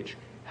you age,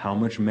 how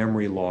much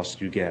memory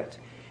loss you get.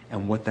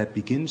 And what that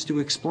begins to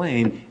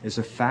explain is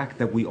a fact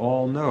that we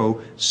all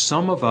know.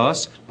 Some of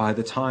us, by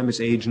the time it's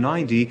age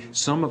 90,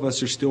 some of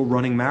us are still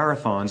running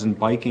marathons and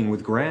biking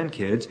with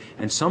grandkids,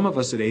 and some of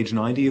us at age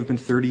 90 have been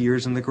 30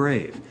 years in the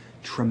grave.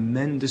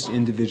 Tremendous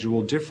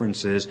individual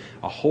differences,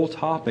 a whole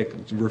topic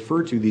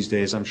referred to these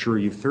days, I'm sure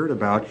you've heard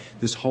about,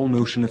 this whole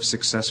notion of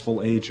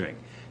successful aging.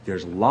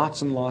 There's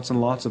lots and lots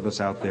and lots of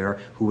us out there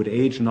who at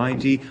age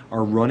 90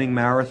 are running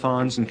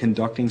marathons and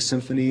conducting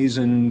symphonies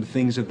and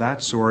things of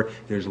that sort.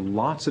 There's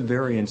lots of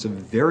variants of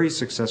very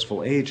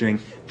successful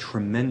aging,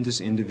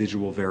 tremendous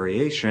individual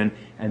variation,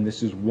 and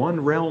this is one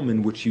realm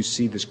in which you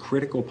see this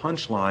critical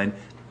punchline.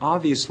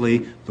 Obviously,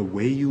 the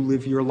way you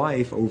live your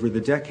life over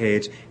the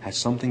decades has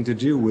something to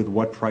do with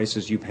what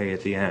prices you pay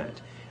at the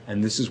end.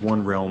 And this is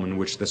one realm in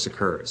which this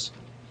occurs.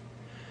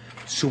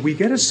 So we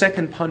get a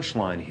second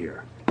punchline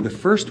here. The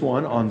first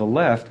one on the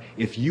left,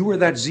 if you were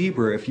that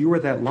zebra, if you were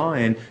that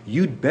lion,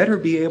 you'd better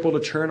be able to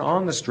turn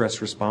on the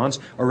stress response,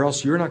 or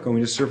else you're not going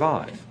to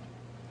survive.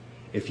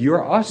 If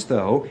you're us,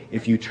 though,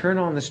 if you turn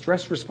on the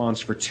stress response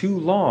for too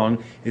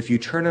long, if you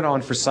turn it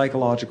on for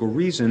psychological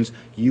reasons,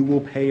 you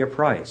will pay a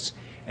price.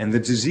 And the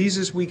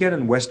diseases we get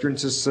in Western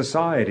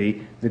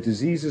society, the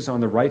diseases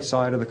on the right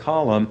side of the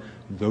column,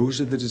 those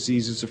are the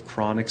diseases of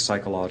chronic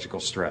psychological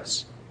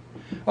stress.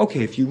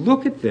 Okay, if you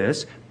look at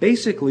this,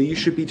 basically you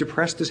should be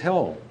depressed as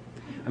hell.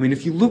 I mean,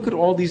 if you look at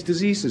all these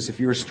diseases, if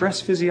you're a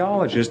stress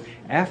physiologist,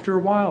 after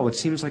a while it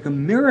seems like a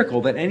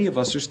miracle that any of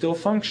us are still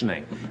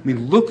functioning. I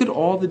mean, look at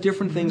all the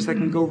different things that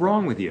can go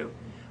wrong with you.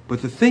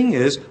 But the thing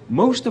is,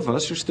 most of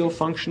us are still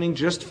functioning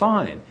just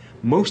fine.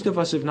 Most of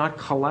us have not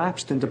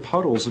collapsed into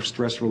puddles of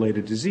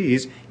stress-related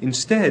disease.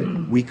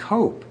 Instead, we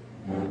cope.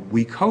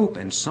 We cope,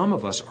 and some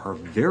of us are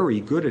very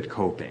good at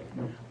coping.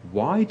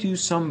 Why do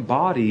some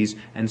bodies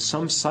and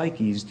some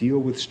psyches deal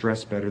with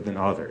stress better than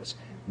others?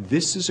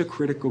 This is a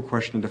critical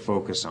question to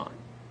focus on.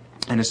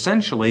 And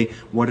essentially,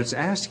 what it's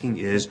asking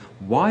is,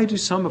 why do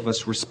some of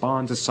us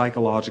respond to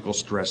psychological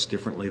stress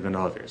differently than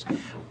others?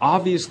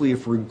 Obviously,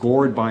 if we're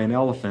gored by an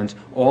elephant,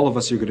 all of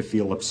us are going to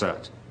feel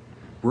upset.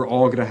 We're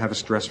all going to have a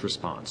stress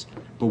response.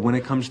 But when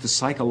it comes to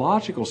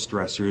psychological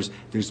stressors,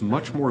 there's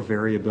much more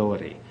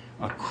variability.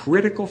 A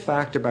critical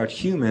fact about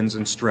humans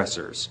and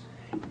stressors.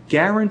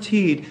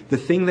 Guaranteed, the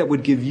thing that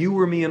would give you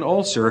or me an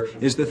ulcer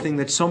is the thing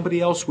that somebody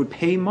else would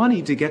pay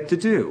money to get to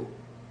do.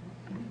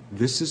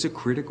 This is a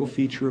critical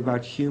feature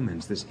about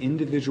humans, this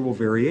individual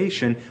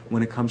variation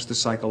when it comes to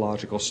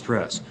psychological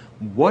stress.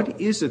 What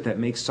is it that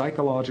makes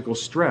psychological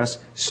stress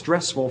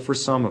stressful for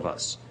some of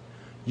us?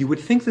 You would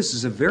think this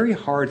is a very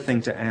hard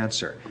thing to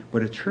answer,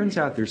 but it turns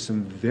out there's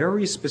some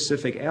very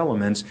specific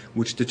elements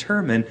which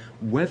determine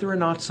whether or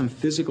not some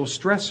physical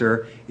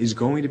stressor is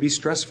going to be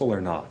stressful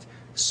or not,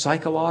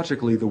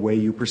 psychologically the way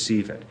you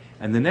perceive it.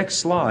 And the next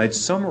slide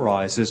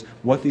summarizes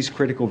what these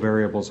critical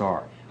variables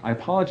are. I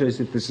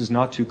apologize if this is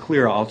not too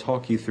clear. I'll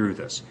talk you through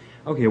this.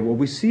 Okay, well,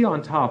 we see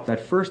on top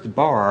that first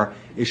bar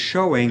is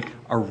showing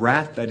a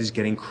rat that is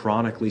getting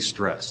chronically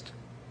stressed.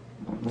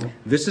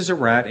 This is a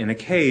rat in a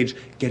cage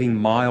getting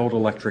mild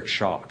electric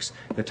shocks,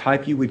 the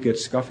type you would get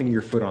scuffing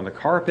your foot on the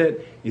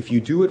carpet. If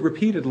you do it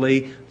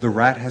repeatedly, the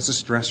rat has a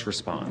stress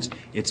response.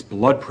 Its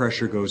blood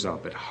pressure goes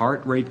up, its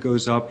heart rate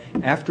goes up.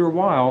 After a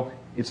while,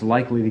 it's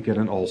likely to get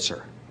an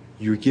ulcer.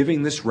 You're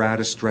giving this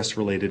rat a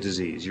stress-related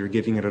disease. You're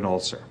giving it an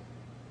ulcer.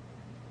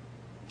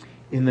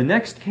 In the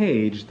next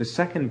cage, the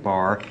second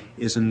bar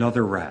is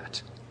another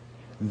rat.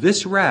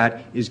 This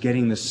rat is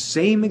getting the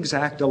same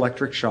exact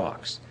electric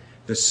shocks,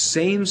 the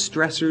same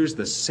stressors,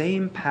 the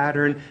same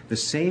pattern, the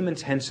same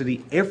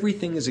intensity.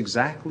 Everything is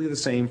exactly the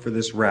same for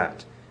this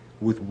rat,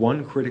 with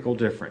one critical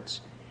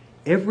difference.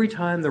 Every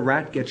time the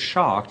rat gets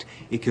shocked,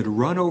 it could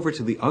run over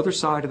to the other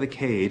side of the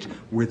cage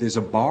where there's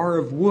a bar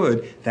of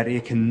wood that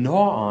it can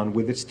gnaw on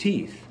with its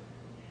teeth.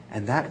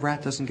 And that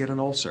rat doesn't get an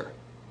ulcer.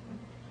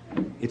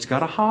 It's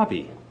got a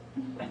hobby.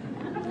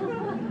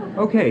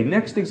 Okay,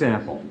 next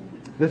example.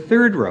 The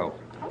third row.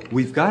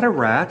 We've got a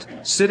rat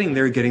sitting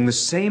there getting the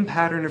same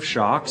pattern of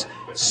shocks,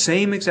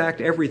 same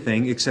exact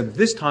everything, except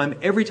this time,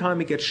 every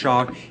time it gets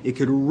shocked, it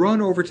could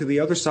run over to the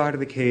other side of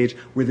the cage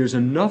where there's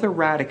another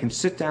rat it can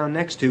sit down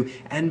next to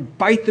and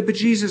bite the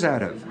bejesus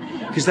out of.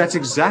 Because that's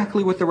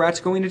exactly what the rat's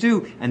going to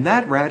do. And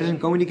that rat isn't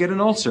going to get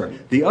an ulcer.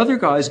 The other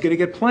guy's going to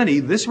get plenty.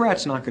 This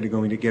rat's not going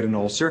to get an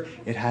ulcer.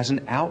 It has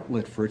an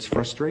outlet for its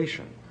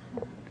frustration.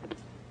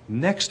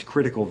 Next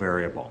critical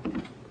variable.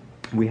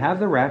 We have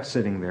the rat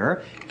sitting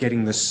there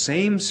getting the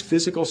same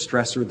physical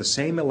stressor, the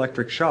same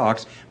electric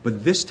shocks,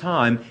 but this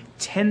time,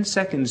 10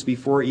 seconds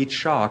before each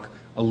shock,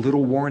 a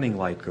little warning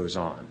light goes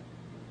on.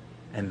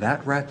 And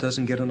that rat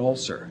doesn't get an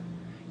ulcer.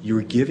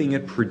 You're giving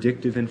it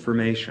predictive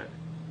information.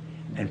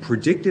 And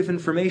predictive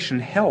information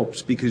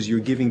helps because you're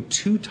giving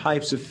two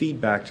types of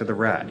feedback to the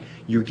rat.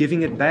 You're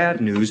giving it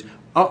bad news.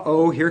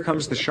 Uh-oh, here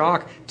comes the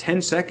shock.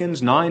 10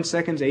 seconds, 9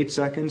 seconds, 8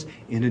 seconds.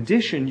 In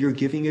addition, you're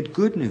giving it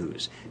good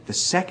news. The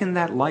second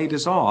that light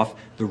is off,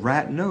 the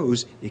rat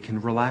knows it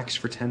can relax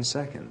for 10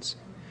 seconds.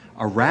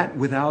 A rat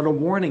without a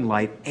warning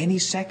light, any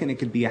second it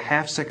could be a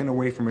half second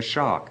away from a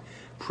shock.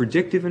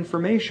 Predictive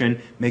information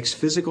makes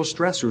physical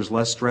stressors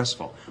less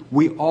stressful.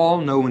 We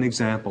all know an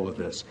example of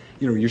this.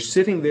 You're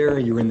sitting there,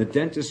 you're in the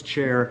dentist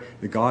chair,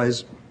 the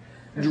guy's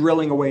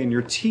drilling away in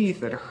your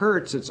teeth, it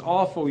hurts, it's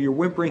awful, you're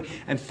whimpering,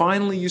 and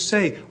finally you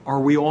say, "Are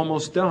we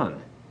almost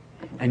done?"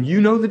 And you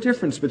know the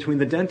difference between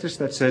the dentist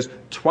that says,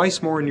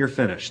 "Twice more and you're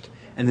finished,"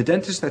 and the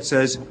dentist that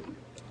says,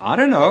 "I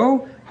don't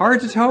know,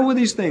 hard to tell with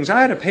these things.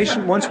 I had a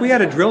patient once, we had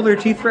to drill their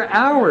teeth for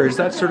hours,"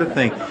 that sort of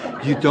thing.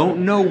 You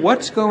don't know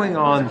what's going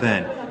on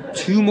then.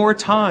 2 more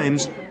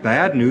times,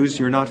 bad news,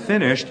 you're not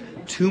finished.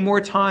 2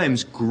 more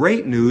times,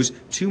 great news.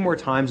 2 more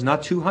times,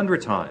 not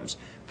 200 times.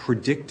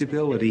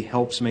 Predictability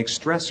helps make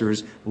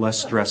stressors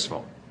less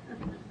stressful.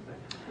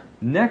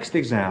 Next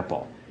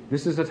example.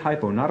 This is a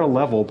typo, not a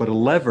level, but a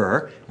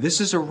lever.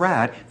 This is a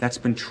rat that's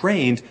been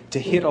trained to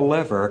hit a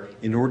lever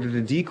in order to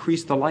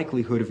decrease the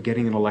likelihood of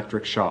getting an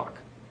electric shock.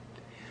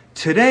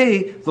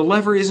 Today, the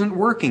lever isn't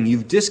working.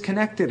 You've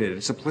disconnected it.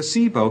 It's a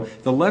placebo.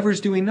 The lever's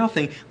doing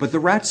nothing, but the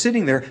rat's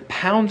sitting there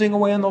pounding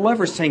away on the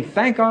lever saying,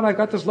 thank God I've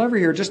got this lever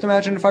here. Just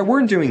imagine if I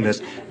weren't doing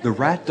this. The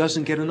rat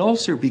doesn't get an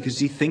ulcer because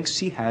he thinks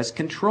he has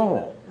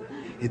control.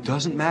 It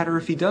doesn't matter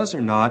if he does or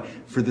not.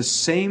 For the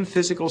same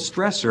physical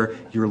stressor,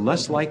 you're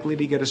less likely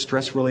to get a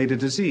stress-related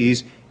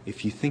disease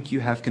if you think you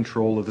have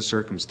control of the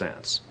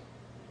circumstance.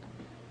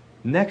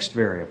 Next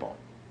variable.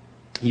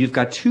 You've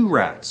got two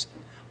rats.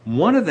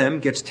 One of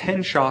them gets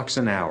 10 shocks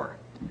an hour.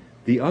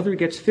 The other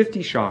gets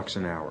 50 shocks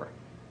an hour.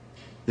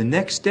 The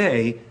next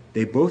day,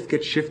 they both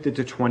get shifted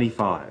to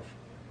 25.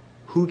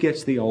 Who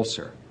gets the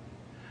ulcer?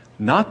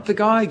 Not the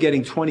guy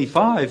getting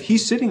 25.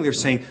 He's sitting there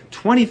saying,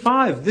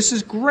 25, this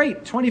is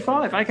great.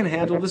 25, I can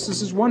handle this.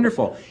 This is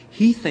wonderful.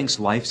 He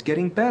thinks life's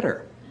getting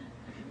better.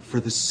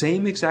 For the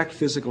same exact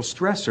physical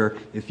stressor,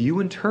 if you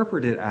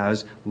interpret it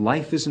as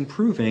life is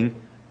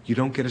improving, you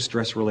don't get a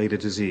stress-related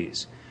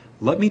disease.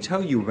 Let me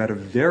tell you about a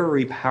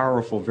very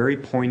powerful, very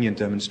poignant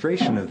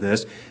demonstration of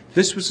this.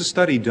 This was a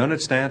study done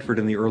at Stanford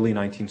in the early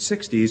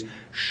 1960s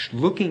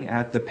looking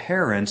at the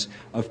parents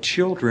of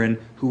children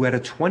who had a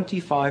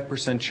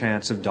 25%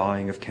 chance of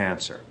dying of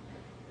cancer.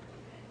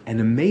 And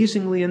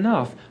amazingly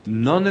enough,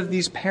 none of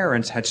these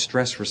parents had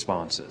stress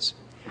responses.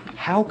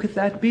 How could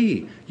that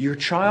be? Your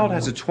child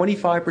has a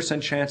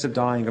 25% chance of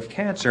dying of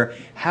cancer.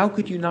 How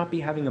could you not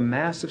be having a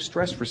massive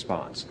stress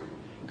response?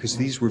 Because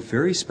these were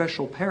very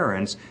special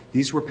parents.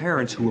 These were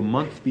parents who a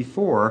month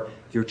before,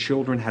 their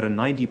children had a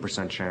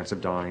 90% chance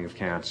of dying of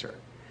cancer.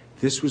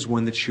 This was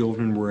when the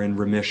children were in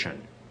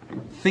remission.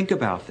 Think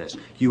about this.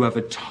 You have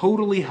a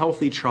totally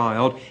healthy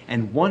child,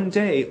 and one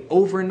day,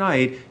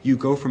 overnight, you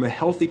go from a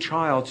healthy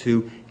child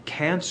to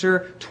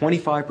cancer,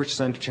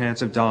 25%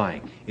 chance of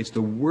dying. It's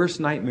the worst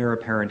nightmare a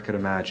parent could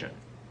imagine.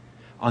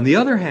 On the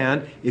other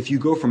hand, if you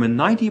go from a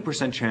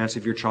 90% chance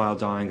of your child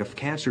dying of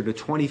cancer to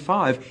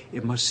 25,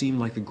 it must seem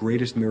like the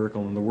greatest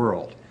miracle in the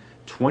world.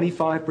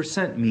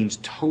 25% means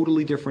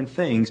totally different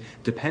things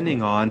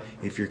depending on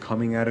if you're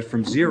coming at it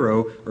from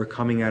 0 or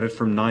coming at it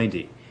from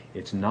 90.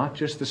 It's not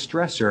just the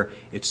stressor,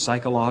 it's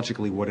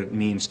psychologically what it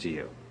means to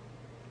you.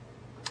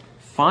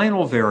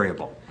 Final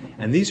variable,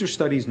 and these are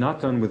studies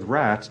not done with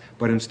rats,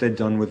 but instead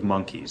done with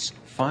monkeys.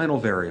 Final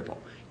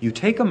variable. You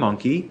take a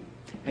monkey,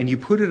 and you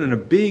put it in a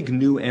big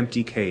new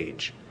empty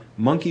cage.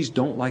 Monkeys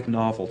don't like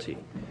novelty.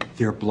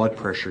 Their blood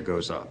pressure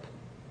goes up.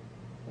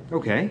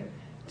 Okay,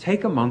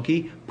 take a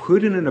monkey,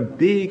 put it in a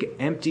big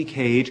empty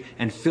cage,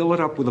 and fill it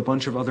up with a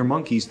bunch of other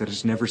monkeys that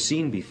it's never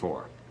seen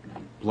before.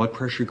 Blood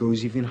pressure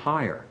goes even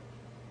higher.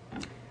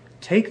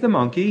 Take the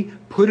monkey,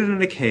 put it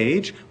in a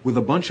cage with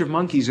a bunch of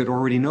monkeys it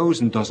already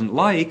knows and doesn't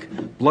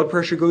like. Blood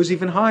pressure goes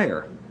even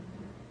higher.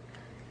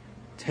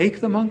 Take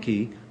the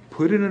monkey,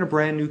 put it in a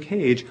brand new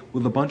cage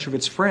with a bunch of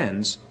its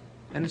friends,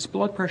 and its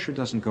blood pressure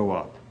doesn't go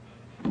up.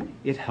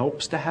 It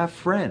helps to have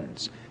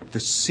friends. The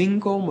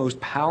single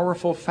most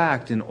powerful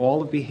fact in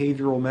all of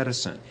behavioral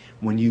medicine,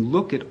 when you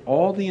look at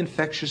all the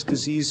infectious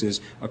diseases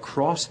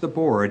across the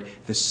board,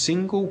 the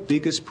single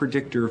biggest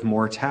predictor of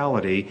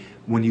mortality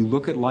when you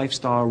look at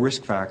lifestyle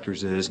risk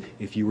factors is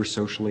if you were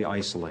socially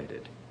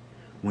isolated.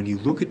 When you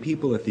look at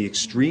people at the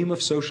extreme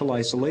of social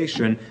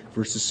isolation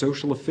versus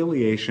social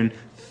affiliation,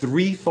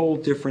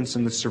 threefold difference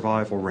in the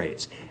survival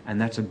rates. And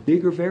that's a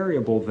bigger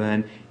variable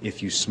than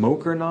if you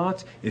smoke or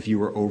not, if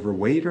you are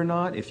overweight or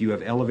not, if you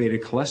have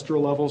elevated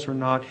cholesterol levels or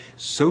not.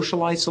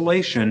 Social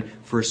isolation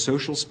for a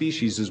social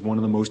species is one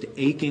of the most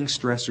aching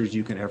stressors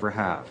you can ever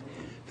have.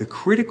 The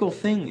critical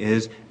thing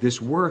is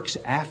this works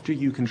after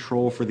you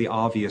control for the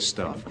obvious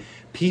stuff.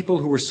 People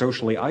who are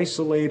socially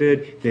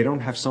isolated, they don't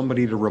have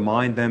somebody to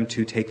remind them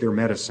to take their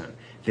medicine.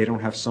 They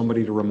don't have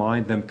somebody to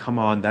remind them, come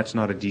on, that's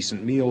not a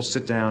decent meal,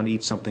 sit down,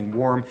 eat something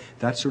warm,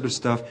 that sort of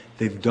stuff.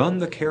 They've done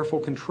the careful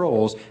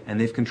controls, and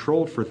they've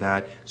controlled for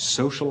that.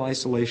 Social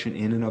isolation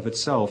in and of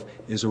itself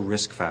is a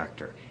risk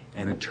factor,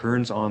 and it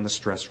turns on the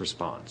stress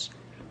response.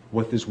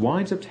 What this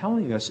winds up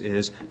telling us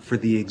is, for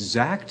the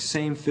exact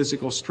same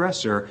physical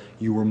stressor,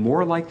 you are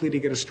more likely to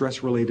get a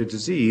stress-related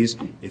disease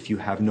if you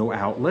have no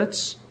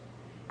outlets,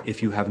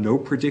 if you have no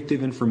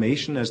predictive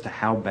information as to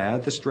how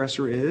bad the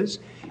stressor is,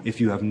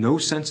 if you have no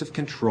sense of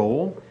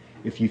control,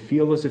 if you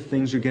feel as if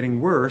things are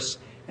getting worse,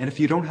 and if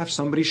you don't have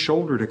somebody's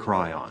shoulder to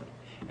cry on.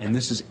 And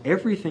this is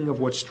everything of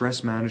what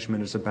stress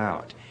management is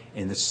about.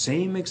 In the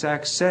same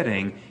exact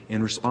setting,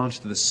 in response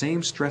to the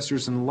same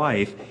stressors in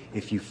life,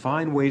 if you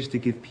find ways to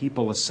give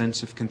people a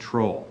sense of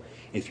control.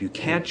 If you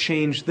can't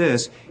change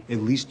this,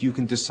 at least you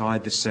can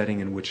decide the setting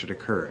in which it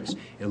occurs.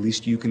 At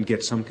least you can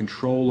get some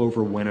control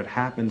over when it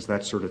happens,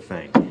 that sort of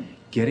thing.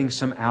 Getting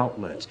some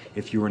outlets.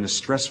 If you're in a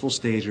stressful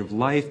stage of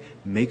life,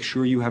 make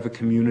sure you have a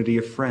community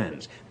of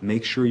friends.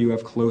 Make sure you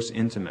have close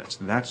intimates,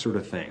 that sort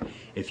of thing.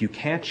 If you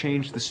can't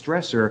change the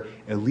stressor,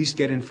 at least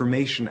get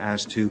information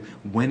as to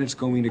when it's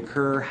going to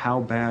occur,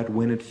 how bad,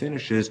 when it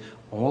finishes.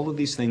 All of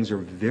these things are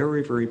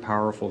very, very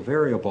powerful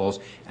variables,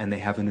 and they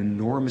have an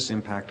enormous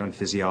impact on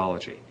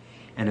physiology.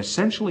 And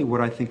essentially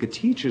what I think it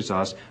teaches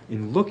us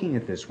in looking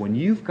at this, when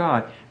you've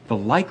got the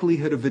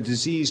likelihood of a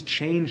disease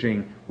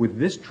changing with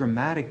this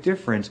dramatic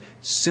difference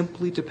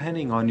simply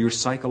depending on your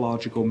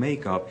psychological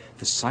makeup,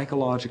 the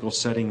psychological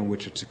setting in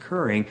which it's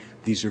occurring,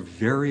 these are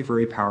very,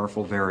 very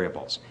powerful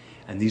variables.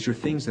 And these are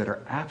things that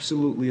are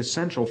absolutely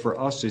essential for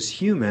us as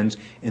humans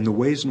in the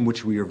ways in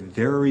which we are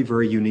very,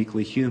 very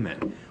uniquely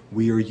human.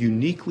 We are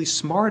uniquely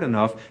smart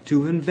enough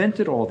to have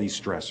invented all these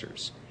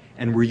stressors,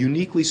 and we're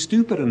uniquely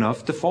stupid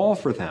enough to fall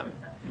for them.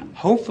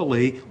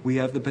 Hopefully, we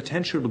have the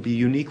potential to be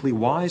uniquely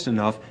wise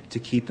enough to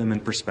keep them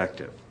in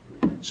perspective.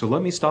 So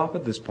let me stop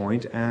at this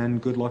point,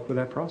 and good luck with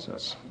that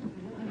process.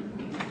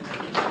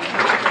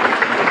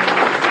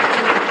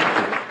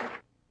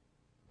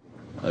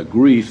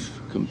 Grief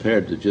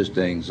compared to just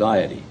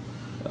anxiety,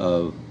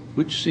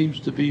 which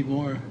seems to be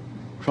more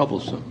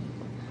troublesome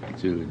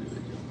to individuals.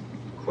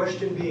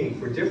 Question being,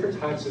 for different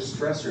types of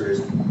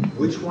stressors,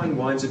 which one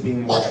winds up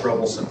being more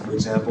troublesome? For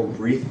example,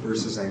 grief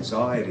versus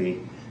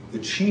anxiety. The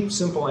cheap,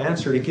 simple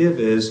answer to give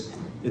is,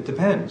 it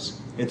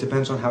depends. It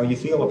depends on how you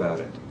feel about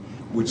it.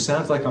 Which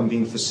sounds like I'm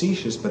being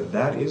facetious, but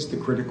that is the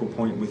critical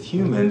point with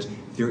humans.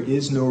 There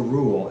is no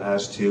rule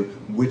as to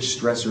which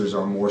stressors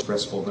are more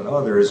stressful than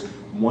others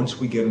once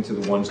we get into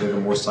the ones that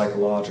are more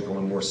psychological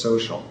and more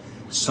social.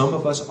 Some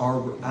of us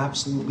are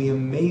absolutely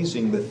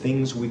amazing, the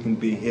things we can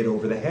be hit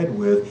over the head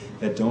with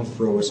that don't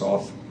throw us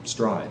off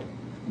stride,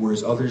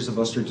 whereas others of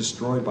us are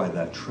destroyed by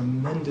that.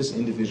 Tremendous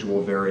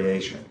individual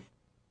variation.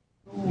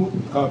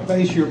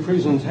 Base your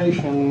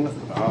presentation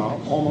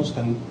almost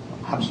and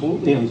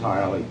absolutely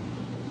entirely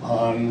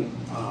on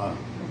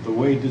the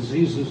way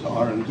diseases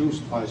are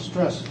induced by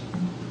stress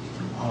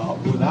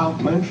without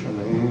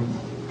mentioning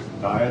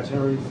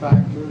dietary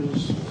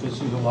factors,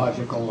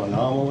 physiological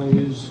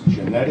anomalies,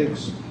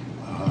 genetics,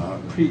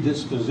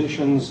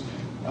 predispositions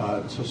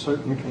to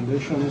certain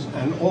conditions,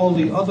 and all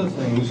the other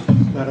things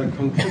that are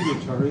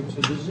contributory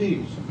to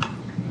disease.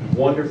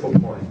 Wonderful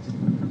point.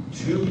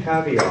 Two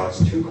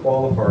caveats, two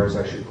qualifiers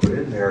I should put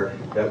in there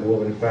that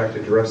will in fact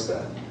address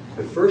that.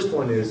 The first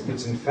one is,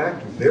 it's in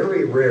fact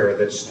very rare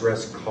that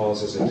stress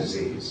causes a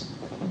disease.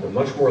 The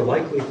much more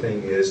likely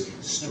thing is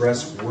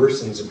stress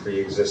worsens a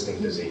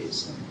pre-existing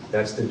disease.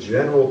 That's the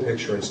general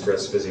picture in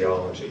stress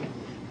physiology.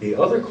 The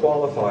other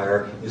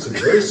qualifier is a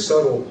very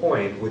subtle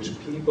point which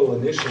people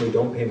initially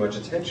don't pay much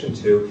attention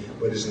to,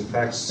 but is in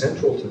fact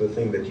central to the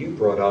thing that you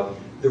brought up.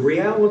 The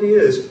reality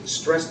is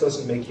stress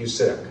doesn't make you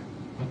sick.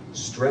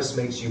 Stress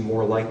makes you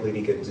more likely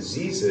to get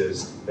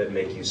diseases that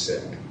make you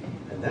sick.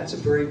 And that's a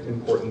very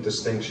important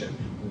distinction.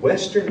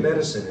 Western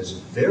medicine is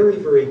very,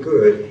 very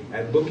good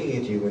at looking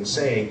at you and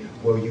saying,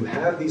 well, you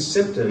have these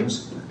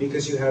symptoms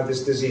because you have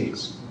this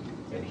disease.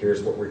 And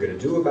here's what we're going to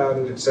do about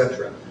it,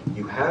 etc.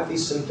 You have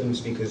these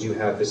symptoms because you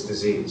have this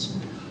disease.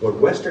 What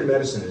Western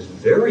medicine is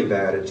very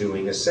bad at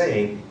doing is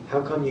saying,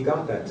 how come you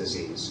got that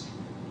disease?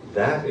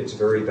 That it's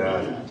very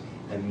bad at.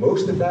 And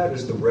most of that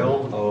is the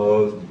realm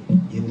of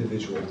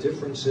individual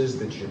differences,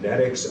 the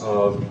genetics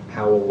of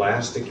how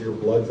elastic your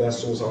blood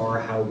vessels are,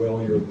 how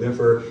well your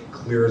liver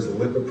clears the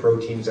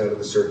lipoproteins out of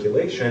the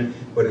circulation,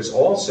 but it's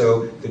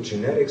also the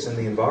genetics and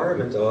the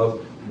environment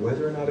of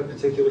whether or not a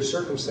particular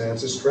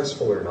circumstance is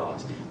stressful or not,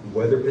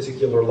 whether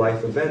particular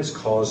life events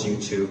cause you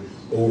to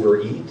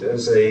overeat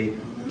as a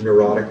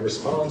neurotic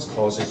response,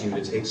 causes you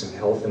to take some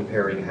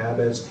health-impairing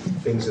habits,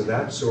 things of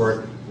that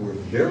sort. We're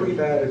very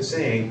bad at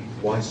saying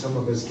why some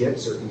of us get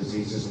certain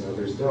diseases and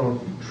others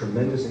don't.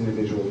 Tremendous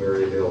individual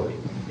variability.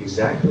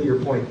 Exactly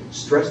your point.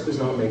 Stress does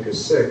not make us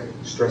sick.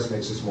 Stress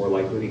makes us more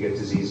likely to get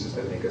diseases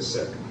that make us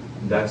sick.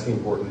 That's the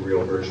important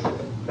real version of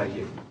it. Thank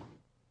you.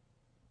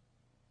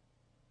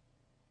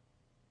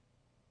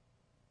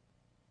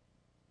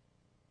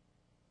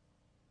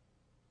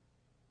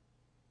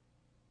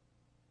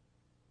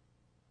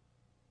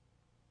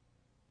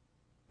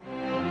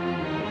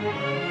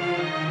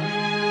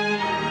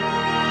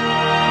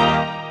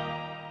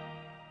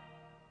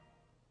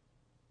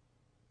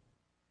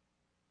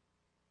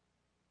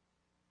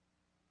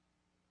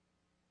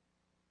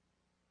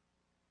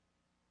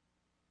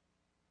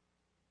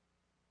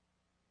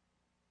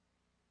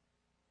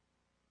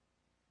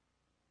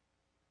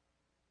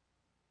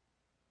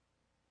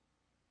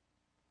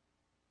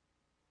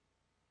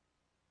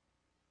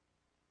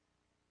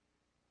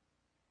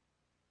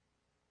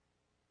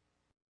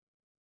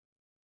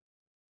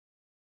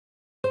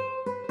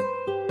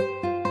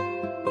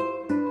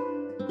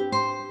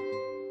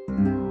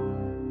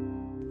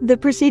 The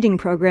preceding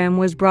program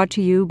was brought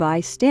to you by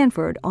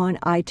Stanford on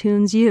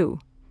iTunes U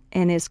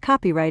and is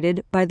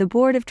copyrighted by the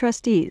Board of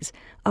Trustees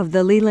of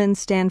the Leland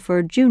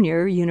Stanford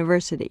Junior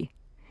University.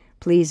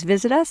 Please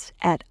visit us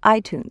at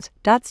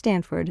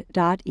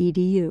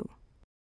itunes.stanford.edu.